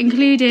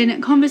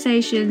 including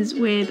conversations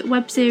with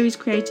web series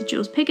creator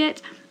Jules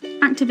Piggott,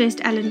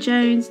 activist Ellen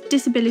Jones,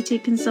 disability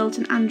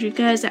consultant Andrew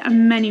Gerzer,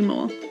 and many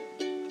more.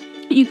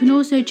 You can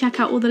also check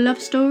out all the love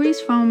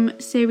stories from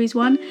Series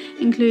 1,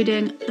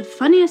 including the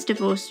funniest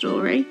divorce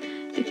story,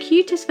 the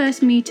cutest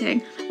first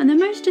meeting, and the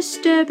most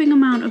disturbing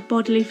amount of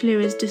bodily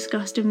fluids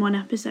discussed in one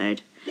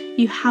episode.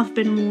 You have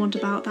been warned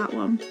about that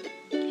one.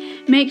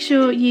 Make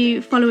sure you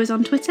follow us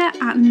on Twitter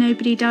at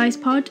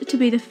NobodyDiesPod to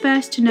be the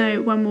first to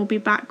know when we'll be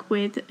back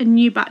with a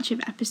new batch of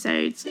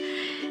episodes.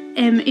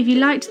 If you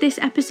liked this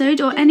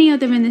episode or any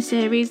other in the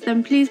series,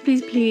 then please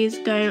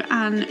go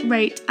and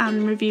rate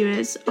and review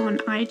us on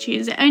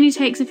iTunes. It only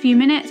takes a few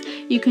minutes.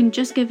 You can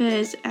just give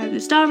us the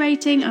star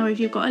rating, or if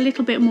you've got a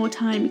little bit more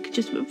time, you could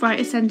just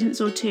write a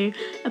sentence or two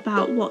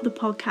about what the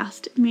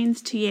podcast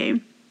means to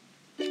you.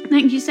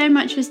 Thank you so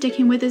much for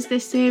sticking with us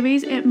this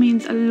series. It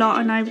means a lot,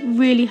 and I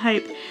really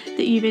hope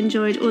that you've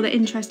enjoyed all the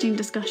interesting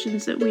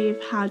discussions that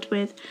we've had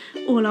with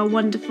all our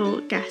wonderful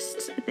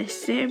guests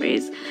this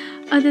series.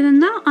 Other than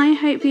that, I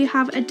hope you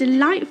have a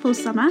delightful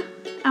summer,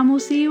 and we'll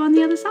see you on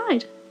the other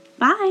side.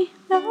 Bye!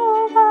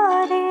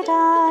 Nobody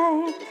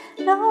died.